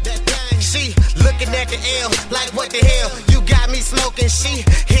 She looking at the L like what the hell? You got me smoking. She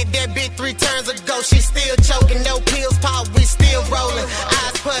hit that bitch 3 turns ago. She still choking. No pills pop, we still rolling.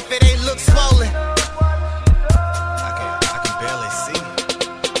 Eyes puffy, they look swollen. I can barely see.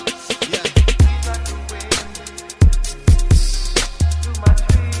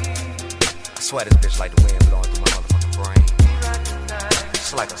 I swear this bitch like the wind blowing through my motherfucking brain.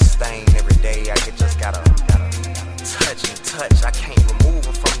 It's like a stain every day. I just gotta touch and touch. I can't remove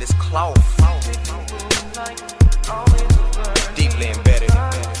it from this cloth. Deeply embedded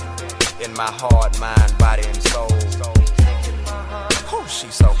in my heart, mind, body, and soul. Oh,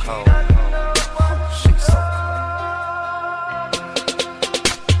 she's so cold. Oh, she's so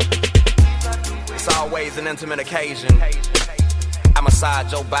cold. It's always an intimate occasion. I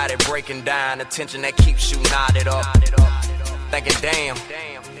massage your body, breaking down the tension that keeps you knotted up. Thinking, damn,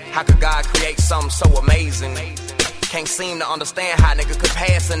 how could God create something so amazing? Can't seem to understand how nigga could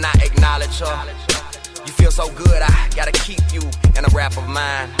pass and not acknowledge her. You feel so good, I gotta keep you in a rap of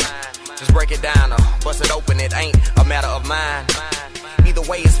mine. Just break it down or bust it open, it ain't a matter of mine. Either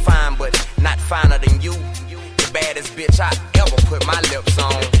way is fine, but not finer than you. The baddest bitch I ever put my lips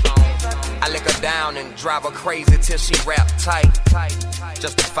on. I lick her down and drive her crazy till she rap tight.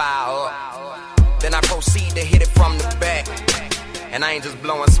 Just to fire up. Then I proceed to hit it from the back. And I ain't just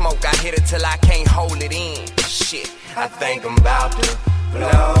blowing smoke, I hit it till I can't hold it in. Shit, I think I'm about to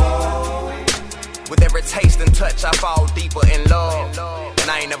blow. With every taste and touch, I fall deeper in love. And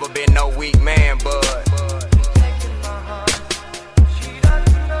I ain't never been no weak man, but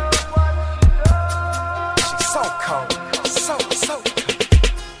she's so cold, so cold.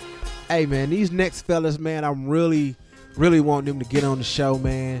 Hey man, these next fellas, man, I'm really want them to get on the show,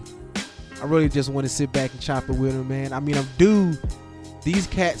 man. I really just want to sit back and chop it with them, man. I mean, I'm due. These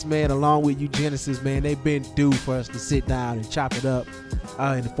cats, man, along with Eugenesis, man, they've been due for us to sit down and chop it up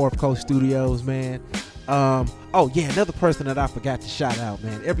in the Fourth Coast Studios, man. Oh, yeah, another person that I forgot to shout out,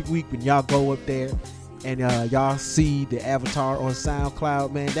 man. Every week when y'all go up there and y'all see the avatar on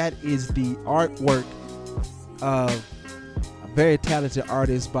SoundCloud, man, that is the artwork of a very talented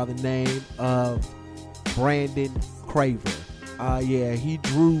artist by the name of Brandon Craver. Yeah, he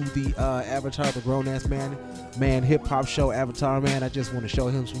drew the avatar, the grown-ass man hip-hop show avatar, man. I just want to show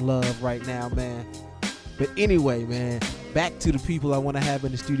him some love right now, man. But anyway, man, back to the people I want to have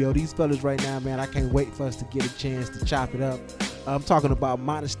in the studio. These fellas right now, man, I can't wait for us to get a chance to chop it up. I'm talking about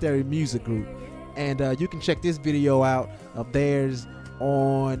Monastery Music Group. And you can check this video out of theirs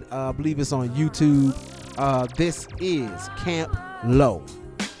on, I believe it's on YouTube. This is Camp Low.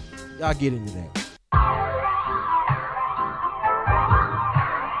 Y'all get into that.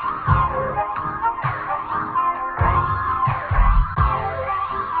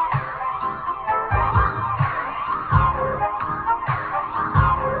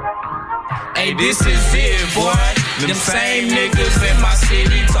 Hey, this is it, boy. Them same niggas in my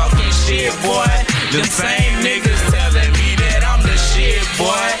city talking shit, boy. Them same niggas telling me that I'm the shit,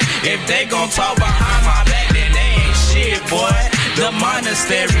 boy. If they gon' talk behind my back, then they ain't shit, boy. The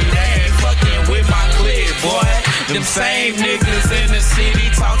Monastery, they ain't fucking with my clique, boy. Them same niggas in the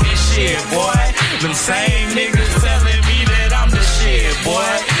city talking shit, boy. Them same niggas telling me that I'm the shit, boy.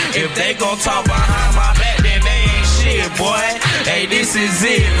 If they gon' talk behind my back, then they ain't shit, boy. Hey, this is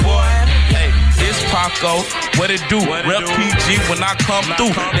it, boy. Hey, this Paco, what it do? Rep PG when I come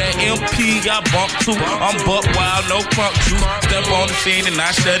through. That MP I bump to. I'm buck wild, no crunk juice. Step on the scene and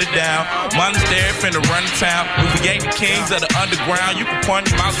I shut it down. Monastery finna run the town. If we ain't the kings of the underground, you can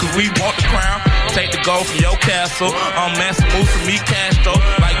point them out cause we want the crown. Take the gold from your castle. I'm Mansa Musa, me Castro.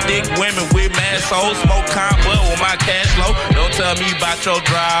 Like thick women with mad souls. Smoke combo with my cash flow. Don't tell me about your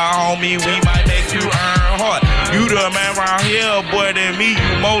drive, homie. We might make you earn hard. You the man around here, boy, than me.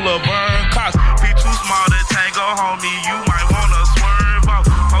 You Mola burn cox. Be too small to tango, homie. You might wanna swerve off.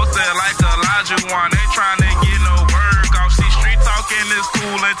 Posted like Elijah one. They tryna is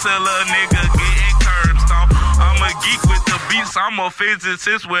cool until a nigga getting curb stomped. I'm a geek with the beats, I'm a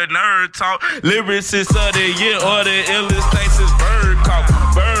physicist with nerd talk. Lyricist of the year or the illest things is bird cough,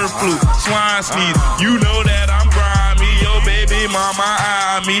 bird flu, swine sneeze. You know that I'm grimy, yo baby mama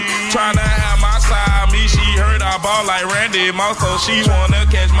eye me. Tryna have my side me, she heard I ball like Randy Moss, so she wanna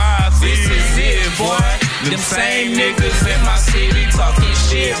catch my seed. This is it, boy. Them same niggas in my city talking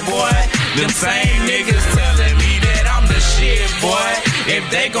shit, boy. Them same niggas telling me that I'm the shit, boy. If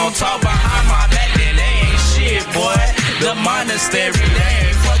they gon' talk behind my back, then they ain't shit, boy. The monastery, they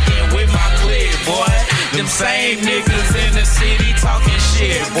ain't fucking with my clique, boy. Them same niggas in the city talking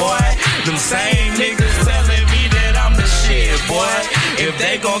shit, boy. Them same niggas telling me that I'm the shit, boy. If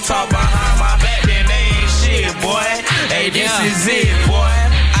they gon' talk behind my back, then they ain't shit, boy. Hey, this is it,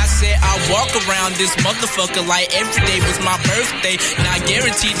 boy. I walk around this motherfucker like every day was my birthday. Not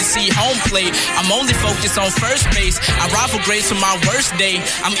guaranteed to see home plate. I'm only focused on first base. I rival grades for my worst day.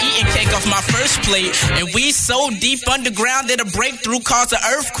 I'm eating cake off my first plate. And we so deep underground that a breakthrough caused an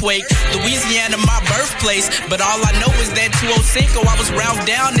earthquake. Louisiana, my birthplace. But all I know is that 205, I was round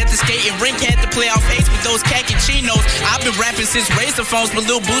down at the skating rink. Had to play off ace with those khaki chinos. I've been rapping since razor phones with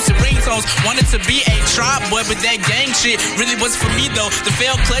little boots and ringtones. Wanted to be a tribe boy, but that gang shit really was for me though. The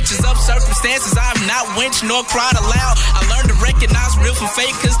failed clutches up circumstances, I have not winched nor cried aloud. I learned to recognize real from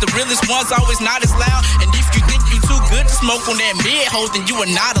fake, cause the realest ones always not as loud. And if you think you too good to smoke on that mid-hole, then you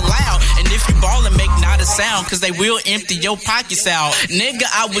are not allowed. And if you ball and make not a sound, cause they will empty your pockets out. Nigga,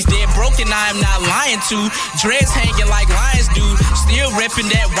 I was dead broken, I am not lying to. Dreads hanging like lions do. Still repping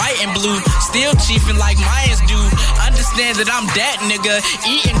that white and blue. Still chiefing like Mayans do. Understand that I'm that nigga.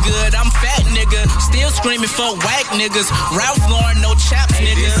 Eating good, I'm fat nigga. Still screaming for whack niggas. Ralph Lauren, no chaps,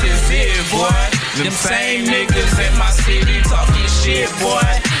 nigga. This is it, boy. Them same niggas in my city talking shit,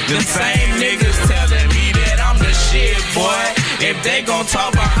 boy. Them same niggas telling me that I'm the shit, boy. If they gon'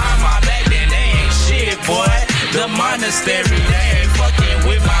 talk behind my back, then they ain't shit, boy. The monastery, they ain't fucking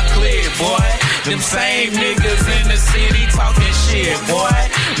with my clique, boy. Them same niggas in the city talking shit, boy.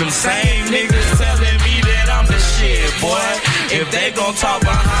 Them same niggas telling me that I'm the shit, boy. If they gon' talk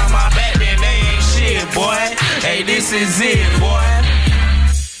behind my back, then they ain't shit, boy. Hey, this is it, boy.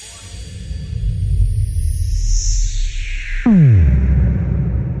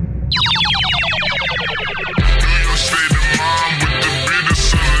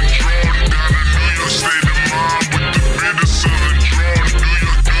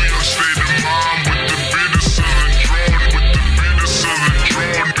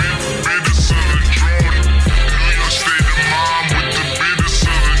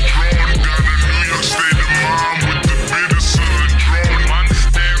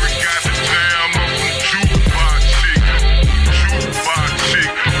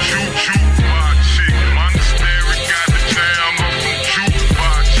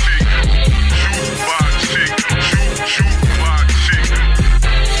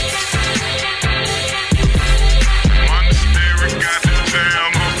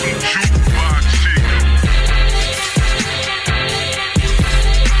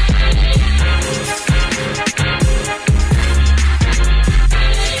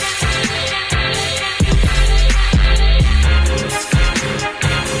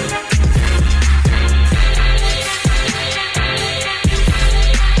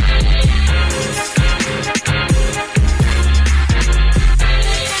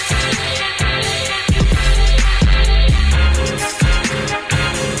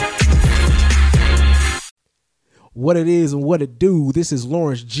 What it is and what it do. This is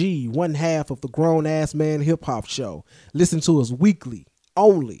Lawrence G, one half of the Grown Ass Man Hip Hop Show. Listen to us weekly,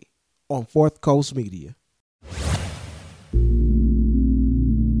 only on Fourth Coast Media.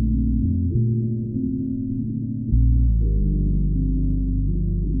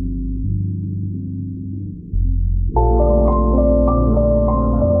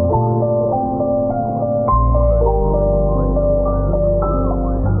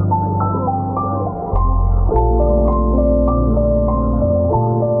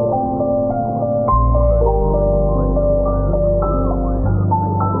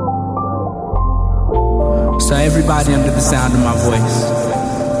 So everybody under the sound of my voice,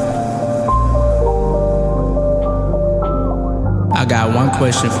 I got one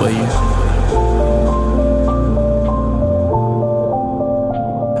question for you.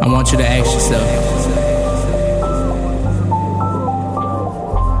 I want you to ask yourself,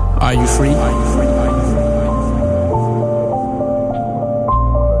 are you free?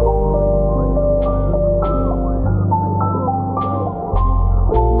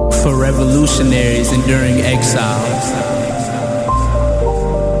 For revolutionaries enduring exile,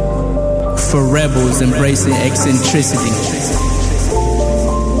 for rebels embracing eccentricity,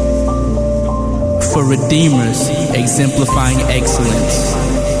 for redeemers, exemplifying excellence.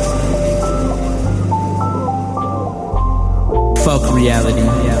 Fuck reality.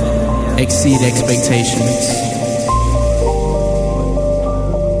 Exceed expectations.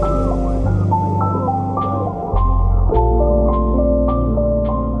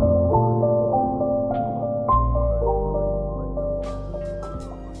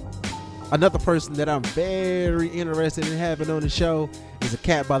 Another person that I'm very interested in having on the show is a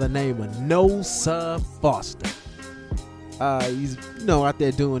cat by the name of No Sir Foster. He's out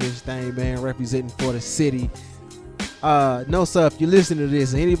there doing his thing, man, representing for the city. No Sir, if you listen to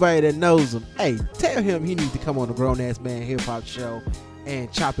this, anybody that knows him, hey, tell him he needs to come on the Grown Ass Man Hip Hop Show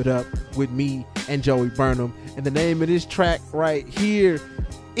and chop it up with me and Joey Burnham. And the name of this track right here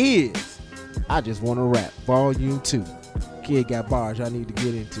is I Just Wanna Rap, Volume 2. Kid got bars, I need to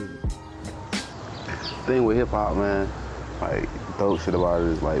get into it. Thing with hip hop, man, like dope shit about it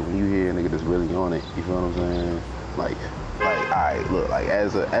is like when you hear a nigga that's really on it, you feel what I'm saying? Like, alright, look, like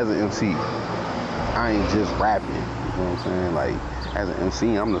as an MC, I ain't just rapping, you know what I'm saying? Like, as an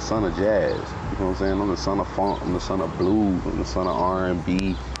MC, I'm the son of jazz, you know what I'm saying? I'm the son of funk, I'm the son of blues, I'm the son of R&B, you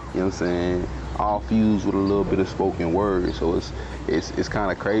know what I'm saying? All fused with a little bit of spoken word, so it's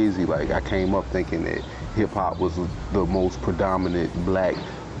kind of crazy. Like, I came up thinking that hip hop was the most predominant black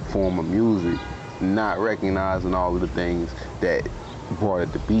form of music, not recognizing all of the things that brought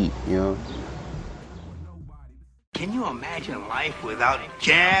it to beat, you know? Can you imagine life without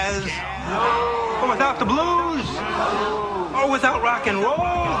jazz? No. Or without the blues? No. Or without rock and roll?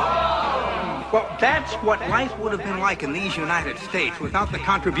 Well, that's what life would have been like in these United States without the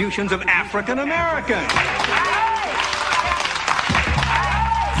contributions of African Americans.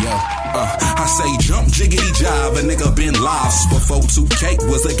 Yo, I say jump, jiggity jive, a nigga been lost before 2K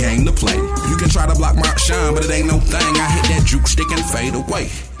was a game to play. You can try to block my shine, but it ain't no thing. I hit that juke stick and fade away.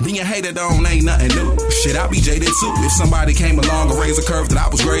 Being hated on ain't nothing new. Shit, I be jaded too. If somebody came along and raised a curve that I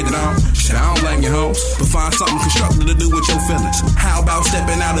was graded on, shit, I don't blame you, homes. But find something constructive to do with your feelings. How about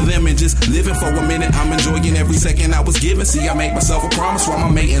stepping out of them and just living for a minute? I'm enjoying every second I was given. See, I made myself a promise while my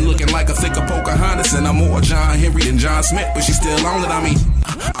mating looking like a thicker Pocahontas. And I'm more John Henry than John Smith, but she still on it. I mean,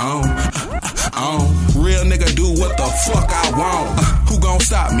 real nigga do what the fuck I want. Who gon'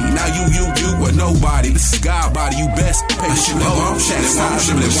 stop me? Now you with nobody. This is God body, you best pay what you want.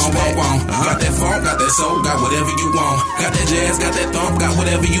 Got that funk, got that soul, got whatever you want. Got that jazz, got that thump, got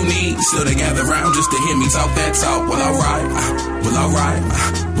whatever you need. Still they gather round just to hear me talk that talk. Well, alright.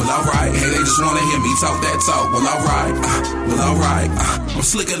 Hey, they just wanna hear me talk that talk. Well, alright. I'm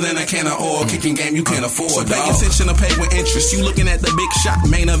slicker than a can of oil, kicking game you can't afford. So pay attention to pay with interest. You looking at the big shot,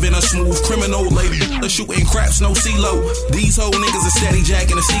 main event a smooth criminal lady. Shooting craps, no CeeLo. These whole niggas are steady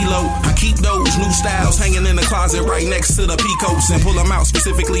jacking a CeeLo. I keep those new styles hanging in the closet right next to the Peacoats and pull them out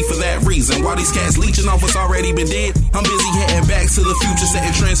specifically for that reason. While these cats leeching off what's already been dead, I'm busy heading back to the future,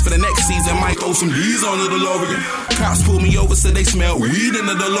 setting trends for the next season. Might throw some D's on the DeLorean. Cops pull me over, said they smell weed in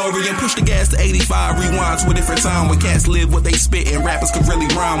the DeLorean. Push the gas to 85, rewind to a different time when cats live what they spit and rappers could really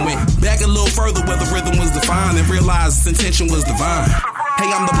rhyme with. Back a little further where the rhythm was defined and realized its intention was divine. Hey,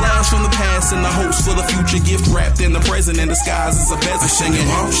 I'm the blast from the past and the hopes for the future. Gift wrapped in the present in disguise as a peasant. I sing it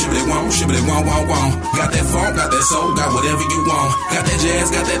won't, shibbity won't, won't. Got that funk, got that soul, got whatever you want. Got that jazz,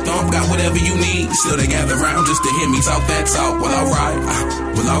 got that thump, got whatever you need. Still they gather round just to hear me talk that talk. Well, alright.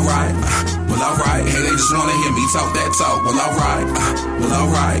 Hey, they just wanna hear me talk that talk. Well,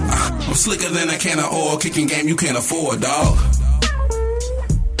 alright. I'm slicker than a can of oil, kicking game you can't afford, dawg.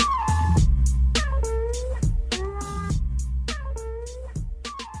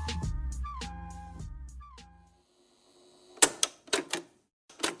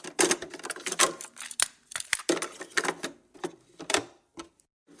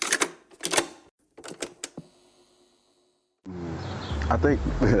 I think,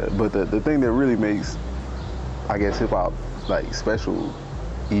 but the thing that really makes, I guess, hip hop like special,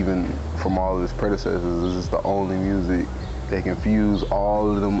 even from all of its predecessors, is it's the only music that can fuse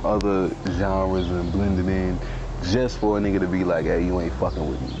all of them other genres and blend it in, just for a nigga to be like, hey, you ain't fucking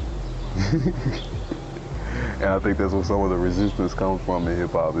with me. And I think that's where some of the resistance comes from in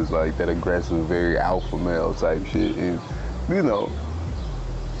hip hop, is like that aggressive, very alpha male type shit. And you know,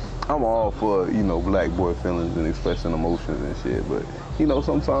 I'm all for, you know, black boy feelings and expressing emotions and shit, but, you know,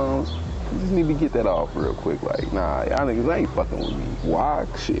 sometimes you just need to get that off real quick. Like, nah, y'all niggas ain't fucking with me. Why?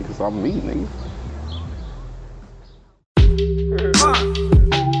 Shit, cause I'm me, nigga.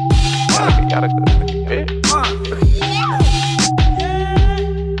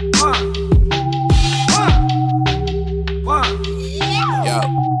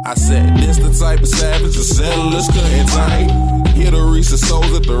 I said, this the type of savage the settlers couldn't tame. Here to reach the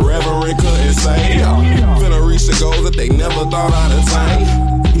souls that the reverend couldn't say. they never thought I'd attain.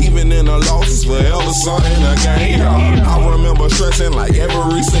 Even in the losses, forever something in a game. I remember stressing like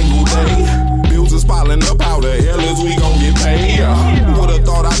every single day. Bills is piling up, how the hell is we gon' get paid? Would've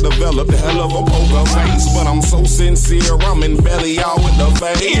thought I developed a hell of a poker face, but I'm so sincere, I'm in belly out with the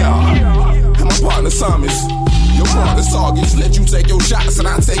fade. And my partner Thomas, your partner's targets, let you take your shots and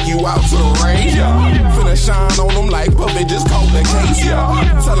I take you out to the range. Finna shine on them like Puppet just caught the case.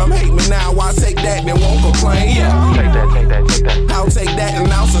 Tell them hate me now, I take that, then won't complain. Take that. I'll take that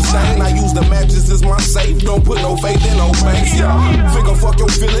and I'll sustain. I use the matches as my safe, don't put no faith in no face. Figure fuck your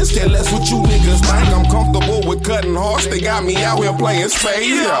feelings, care less what you niggas think. I'm comfortable with cutting hearts, they got me out here playing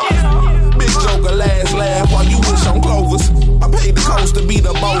spades. Big joker, last laugh while you wish on Clovers. I paid the cost to be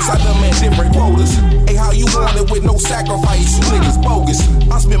the boss, I done met different quotas. Hey, how you want it with no sacrifice, you niggas bogus.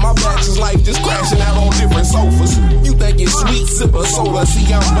 I spent my bachelor's life just crashing out on different sofas. You think it's sweet, sip of soda. See,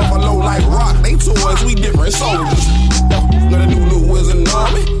 I'm buffalo like rock, they toys, we different soldiers. Now the new was an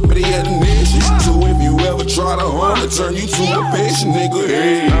army, but he had an issue. So if you ever try to harm it, turn you to a bitch, nigga.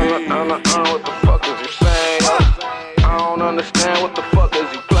 Hey. What the fuck is you saying? I don't understand what the fuck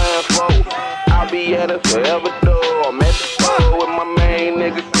is you playing for. I'll be at it forever though. I'm at the store with my main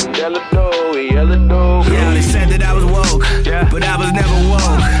nigga, yellow dough. Yeah, they said that I was woke, but I was never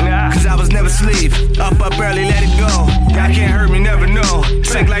woke. Cause I was never sleep. Up early, let it go. God can't hurt me, never know.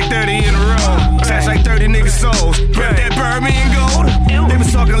 Sank like 30 in a row. Attached like 30 niggas' souls. Rep that Birdman and gold. They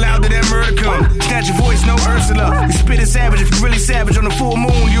was talking loud that murder come. Snatch your voice, no Ursula. You spit it savage, if you really savage on the full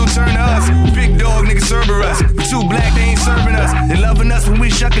moon, you'll turn to us. Big dog niggas serving us. We too black, they ain't serving us. They loving us when we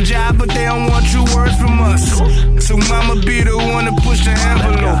shuck a job, but they don't want true words from us. So I'ma be the one to push the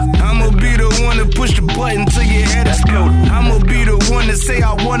envelope. I'ma be the one to push the button till your head explode. I'ma be the one to say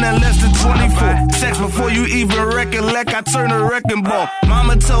I want it less than 24. Sex before you even recollect, I turn a wrecking ball.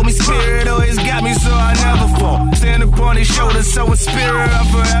 Mama told me spirit always got me, so I never fall. Stand up on his shoulders, so a spirit I'm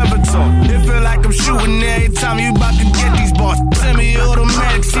forever tall. It feel like I'm shooting every time you about to get these bars.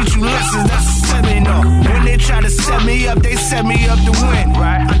 Semi-automatic, teach you lessons, that's a seminar. When they try to set me up, they set me up to win.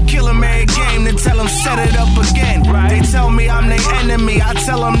 I kill them every game, then tell them set it up again. They tell me I'm their enemy, I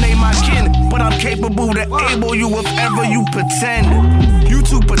tell them they my kin. But I'm capable to able you if ever you pretend. You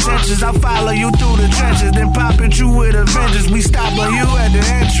too pretentious, I'll follow you through the trenches, then pop at you with a vengeance. We stop on you at the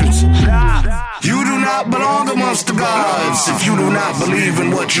entrance. You do not belong amongst the gods if you do not believe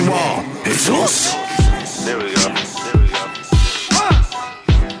in what you are. It's us. There we go.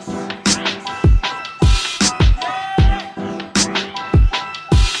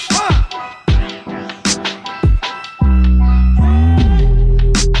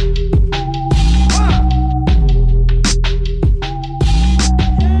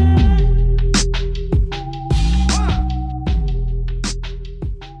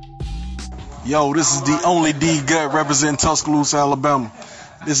 Yo, this is the only D-Gut representing Tuscaloosa, Alabama.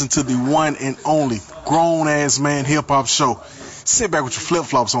 Listen to the one and only grown-ass man hip-hop show. Sit back with your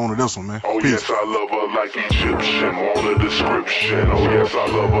flip-flops on to this one, man. Oh, Peace. yes, I love her like Egyptian, want a description. Oh, yes, I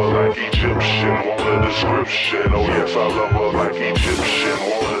love her like Egyptian, want a description. Oh, yes, I love her like Egyptian,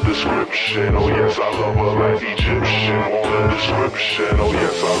 want a description. Oh, yes, I love her like Egyptian, want a description. Oh,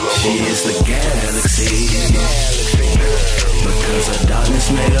 yes, I love her. She is the galaxy. Because her darkness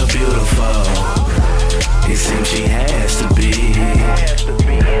made her beautiful. It seems she has to be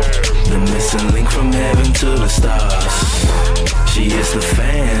the missing link from heaven to the stars. She is the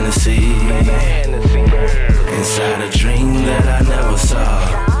fantasy inside a dream that I never saw.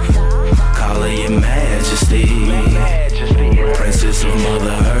 Call her your majesty, princess of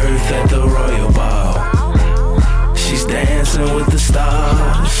Mother Earth at the royal ball. She's dancing with the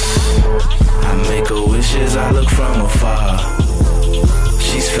stars. I make her wishes, I look from afar.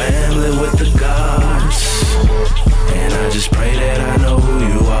 She's family with the gods, and I just pray that I know who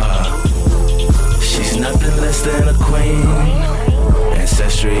you are. She's nothing less than a queen,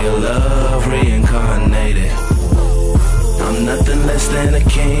 ancestral love reincarnated. I'm nothing less than a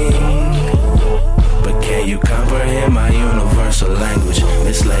king, but can you comprehend my universal language?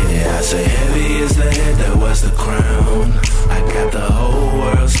 Miss Lady, I say heavy is the head that was the crown. I got the whole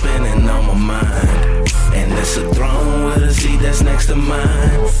world spinning on my mind, and it's a throne with a seat that's next to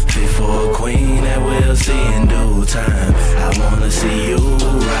mine. Fit for a queen that we'll see in due time. I wanna see you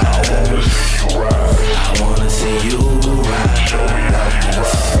rise. I wanna see you rise.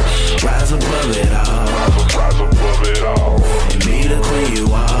 Rise above it all. Rise above it all. And be the queen you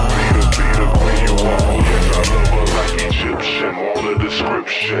are. Be the queen you are. Yes, I love her like Egyptian, want a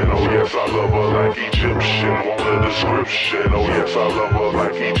description. Oh, yes, I love her like Egyptian, want a description. Oh, yes, I love her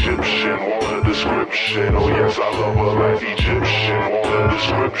like Egyptian, want a description. Oh, yes, I love her like Egyptian, want a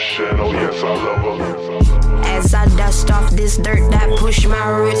description. Oh, yes, I love her. As I dust off this dirt that push my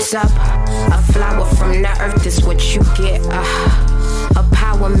roots up, a flower from the earth is what you get. A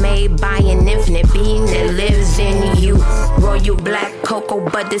power made by an infinite being that lives in you. Royal black cocoa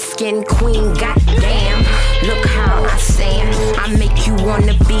butter skin queen, goddamn. Look how I stand. I make you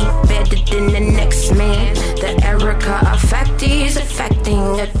wanna be better than the next man. The Erica effect is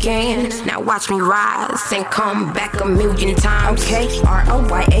affecting again. Now watch me rise and come back a million times. Okay,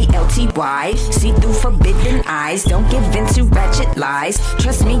 ROYALTY. See through forbidden eyes. Don't give in to ratchet lies.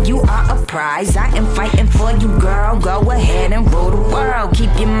 Trust me, you are a prize. I am fighting for you, girl. Go ahead and rule the world.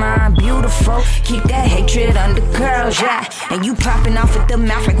 Keep your mind beautiful. Keep that hatred under curls, yeah. And you popping off at the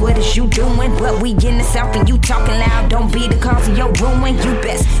mouth like what is you doing? But we in the south and you talking loud. Don't be the cause of your ruin. You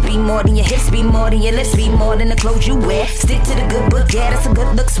best be more than your hips, be more than your lips, be more than the clothes you wear. Stick to the good book, yeah, that's a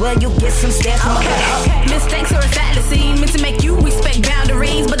good look. Swear you'll get some stares from okay. Mistakes are a fallacy, meant to make you respect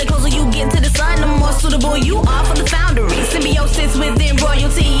boundaries. But the closer you get to the sun, the more suitable you are for the foundry. Symbiosis within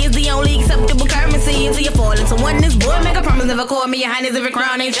royalty is the only acceptable currency. Until you fall into oneness, boy, make a promise never call me your highness if your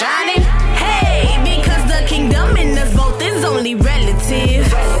crown ain't shining. Hey, because the kingdom in us both is only relative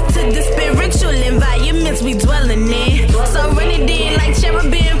to the spiritual environments we dwelling in. So run it in like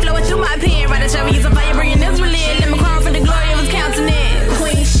cherubim flowing through my pen. Right, a chariot of fire bringing Israel in. Let me crown for the glory of his countenance.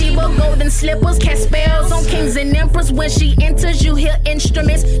 Queen Sheba, golden slippers, cast spells on kings and emperors. When she enters, you hear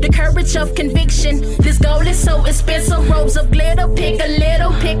instruments, the courage of conviction. This gold is so expensive, robes of glitter. Pick a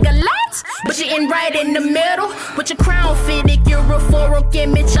little, pick a lot, but you're in right in the middle. With your crown fitted, you're a pharaoh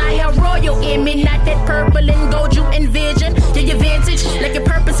image. I have royal image, not that purple and gold you envision. You're your vintage, like your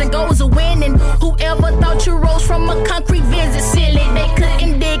purpose and goals of winning. Whoever thought you rose from a concrete visit, silly, they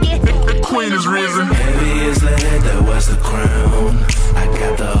couldn't dig it. The queen is risen. Heavy as lead, that was the crown. I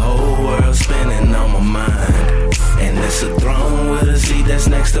got the whole world spinning on my mind. And it's a throne with a seat that's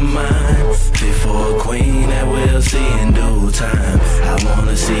next to mine. Fit for a queen that we'll see in due time. I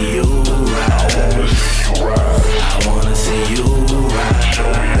wanna see you rise. I wanna see you rise.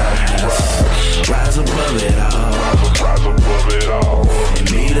 Rise above it all. Rise above it all. And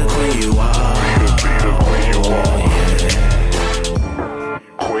be the queen you are. Oh, yeah.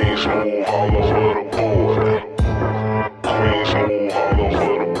 Queens move all over the board. Queens move all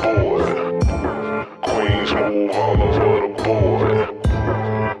over the board. Queens move all over the board.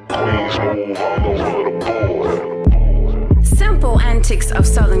 Queens move all over the board. Simple antics of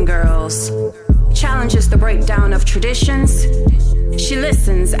Southern girls challenges the breakdown of traditions. She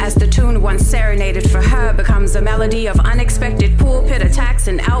listens as the tune once serenaded for her becomes a melody of unexpected pulpit attacks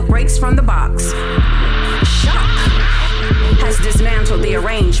and outbreaks from the box. Shock has dismantled the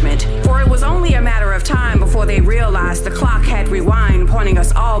arrangement, for it was only a matter of time before they realized the clock had rewind, pointing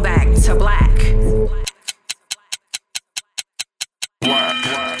us all back to black.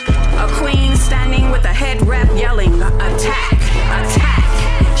 A queen standing with a head wrap yelling, attack,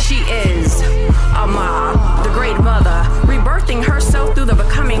 attack. She is Ama, the great mother, rebirthing herself through the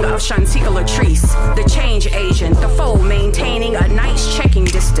becoming of Shantika Latrice, the change agent, the foe maintaining a nice checking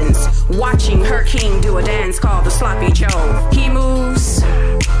distance, watching her king do a dance called the Sloppy Joe. He moves,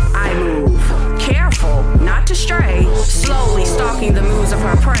 I move, careful not to stray, slowly stalking the moves of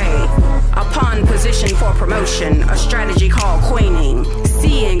her prey. Upon position for promotion, a strategy called queening,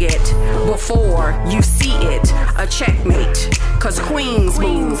 seeing it before you see it, a checkmate, cause queens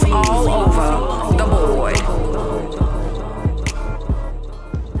move all over the board.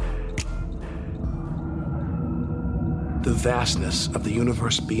 The vastness of the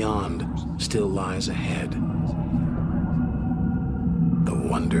universe beyond still lies ahead. The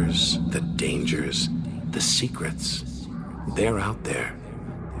wonders, the dangers, the secrets, they're out there,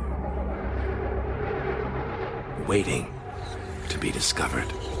 waiting to be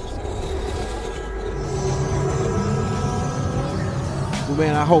discovered. Well,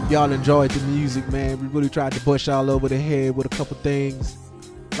 man, I hope y'all enjoyed the music, man. We really tried to push y'all over the head with a couple things.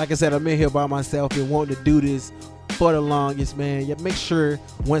 Like I said, I'm in here by myself, been wanting to do this for the longest, man. Yeah, make sure,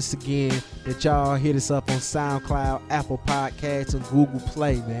 once again, that y'all hit us up on SoundCloud, Apple Podcasts, and Google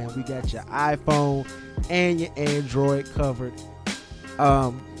Play, man. We got your iPhone and your Android covered.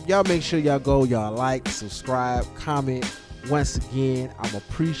 Y'all make sure y'all go, y'all like, subscribe, comment. Once again, I'm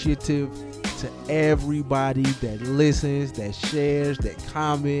appreciative to everybody that listens, that shares, that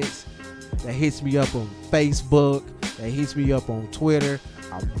comments, that hits me up on Facebook, that hits me up on Twitter.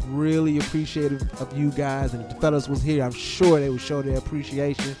 I'm really appreciative of you guys, and if the fellas was here, I'm sure they would show their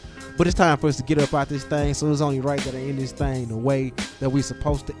appreciation. But it's time for us to get up out this thing, so it's only right that I end this thing the way that we're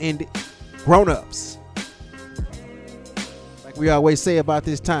supposed to end it. Grown-ups, like we always say about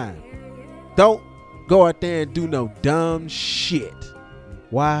this time, don't go out there and do no dumb shit.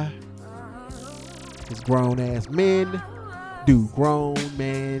 Why? Cause grown ass men do grown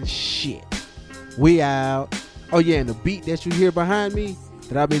man shit. We out. Oh yeah, and the beat that you hear behind me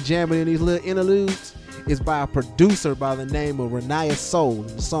that I've been jamming in these little interludes is by a producer by the name of Renaya Soul.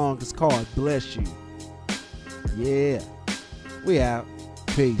 The song is called Bless You. Yeah. We out.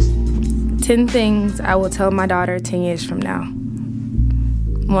 Peace. 10 things I will tell my daughter 10 years from now.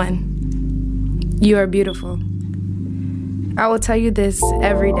 1. You are beautiful. I will tell you this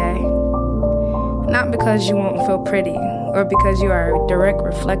every day. Not because you won't feel pretty or because you are a direct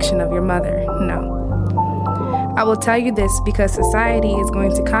reflection of your mother. No. I will tell you this because society is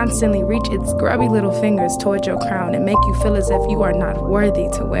going to constantly reach its grubby little fingers towards your crown and make you feel as if you are not worthy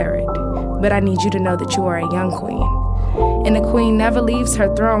to wear it. But I need you to know that you are a young queen. And a queen never leaves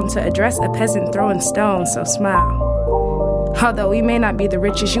her throne to address a peasant throwing stones, so smile. Although we may not be the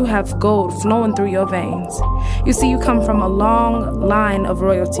richest, you have gold flowing through your veins. You see, you come from a long line of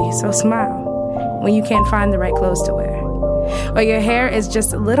royalty, so smile when you can't find the right clothes to wear. Or your hair is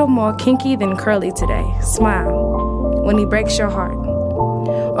just a little more kinky than curly today. Smile when he breaks your heart.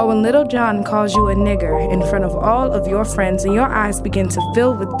 Or when Little John calls you a nigger in front of all of your friends and your eyes begin to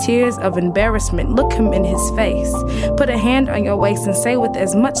fill with tears of embarrassment, look him in his face. Put a hand on your waist and say with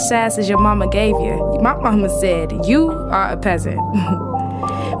as much sass as your mama gave you, my mama said, you are a peasant.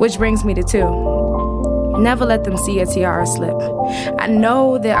 Which brings me to 2. Never let them see your tiara slip. I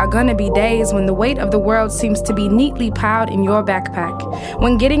know there are gonna be days when the weight of the world seems to be neatly piled in your backpack.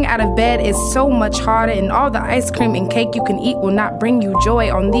 When getting out of bed is so much harder and all the ice cream and cake you can eat will not bring you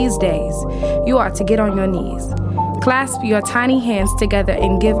joy on these days. You are to get on your knees. Clasp your tiny hands together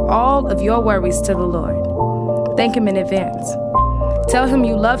and give all of your worries to the Lord. Thank Him in advance. Tell Him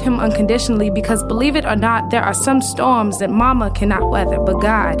you love Him unconditionally because, believe it or not, there are some storms that Mama cannot weather, but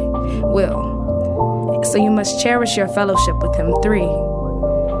God will. So you must cherish your fellowship with Him. 3.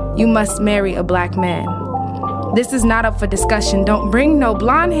 You must marry a black man. This is not up for discussion. Don't bring no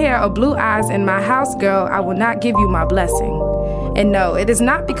blonde hair or blue eyes in my house, girl. I will not give you my blessing. And no, it is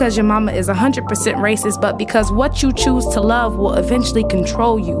not because your mama is 100% racist, but because what you choose to love will eventually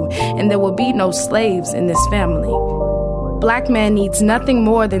control you, and there will be no slaves in this family. Black man needs nothing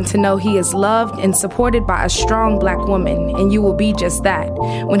more than to know he is loved and supported by a strong black woman, and you will be just that.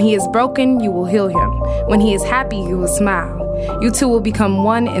 When he is broken, you will heal him. When he is happy, you will smile. You two will become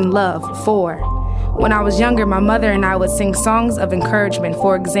one in love. 4. When I was younger, my mother and I would sing songs of encouragement.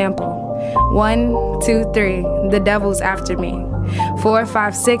 For example, 1, 2, 3, the devil's after me. 4,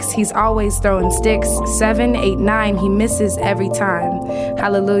 5, 6, he's always throwing sticks. 7, 8, 9, he misses every time.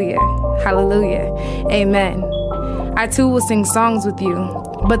 Hallelujah, hallelujah, amen. I too will sing songs with you,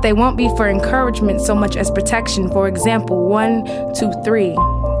 but they won't be for encouragement so much as protection. For example, 1, 2, 3,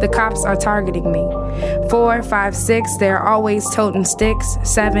 the cops are targeting me. 4, 5, 6, they're always toting sticks.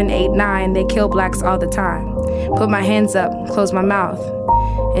 7, 8, 9, they kill blacks all the time. Put my hands up, close my mouth,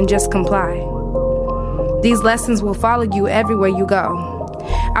 and just comply. These lessons will follow you everywhere you go.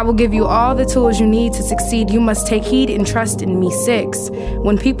 I will give you all the tools you need to succeed. You must take heed and trust in me. 6.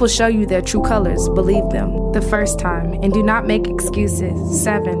 When people show you their true colors, believe them the first time and do not make excuses.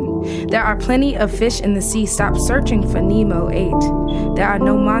 7. There are plenty of fish in the sea. Stop searching for Nemo. 8. There are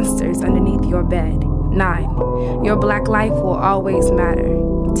no monsters underneath your bed. 9. Your black life will always matter.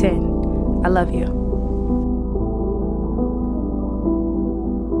 10. I love you.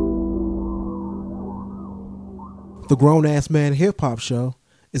 The Grown Ass Man Hip Hop Show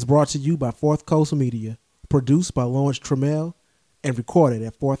is brought to you by Fourth Coast Media, produced by Lawrence Trammell, and recorded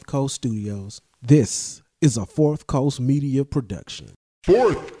at Fourth Coast Studios. This is a Fourth Coast Media production.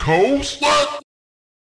 Fourth Coast? What?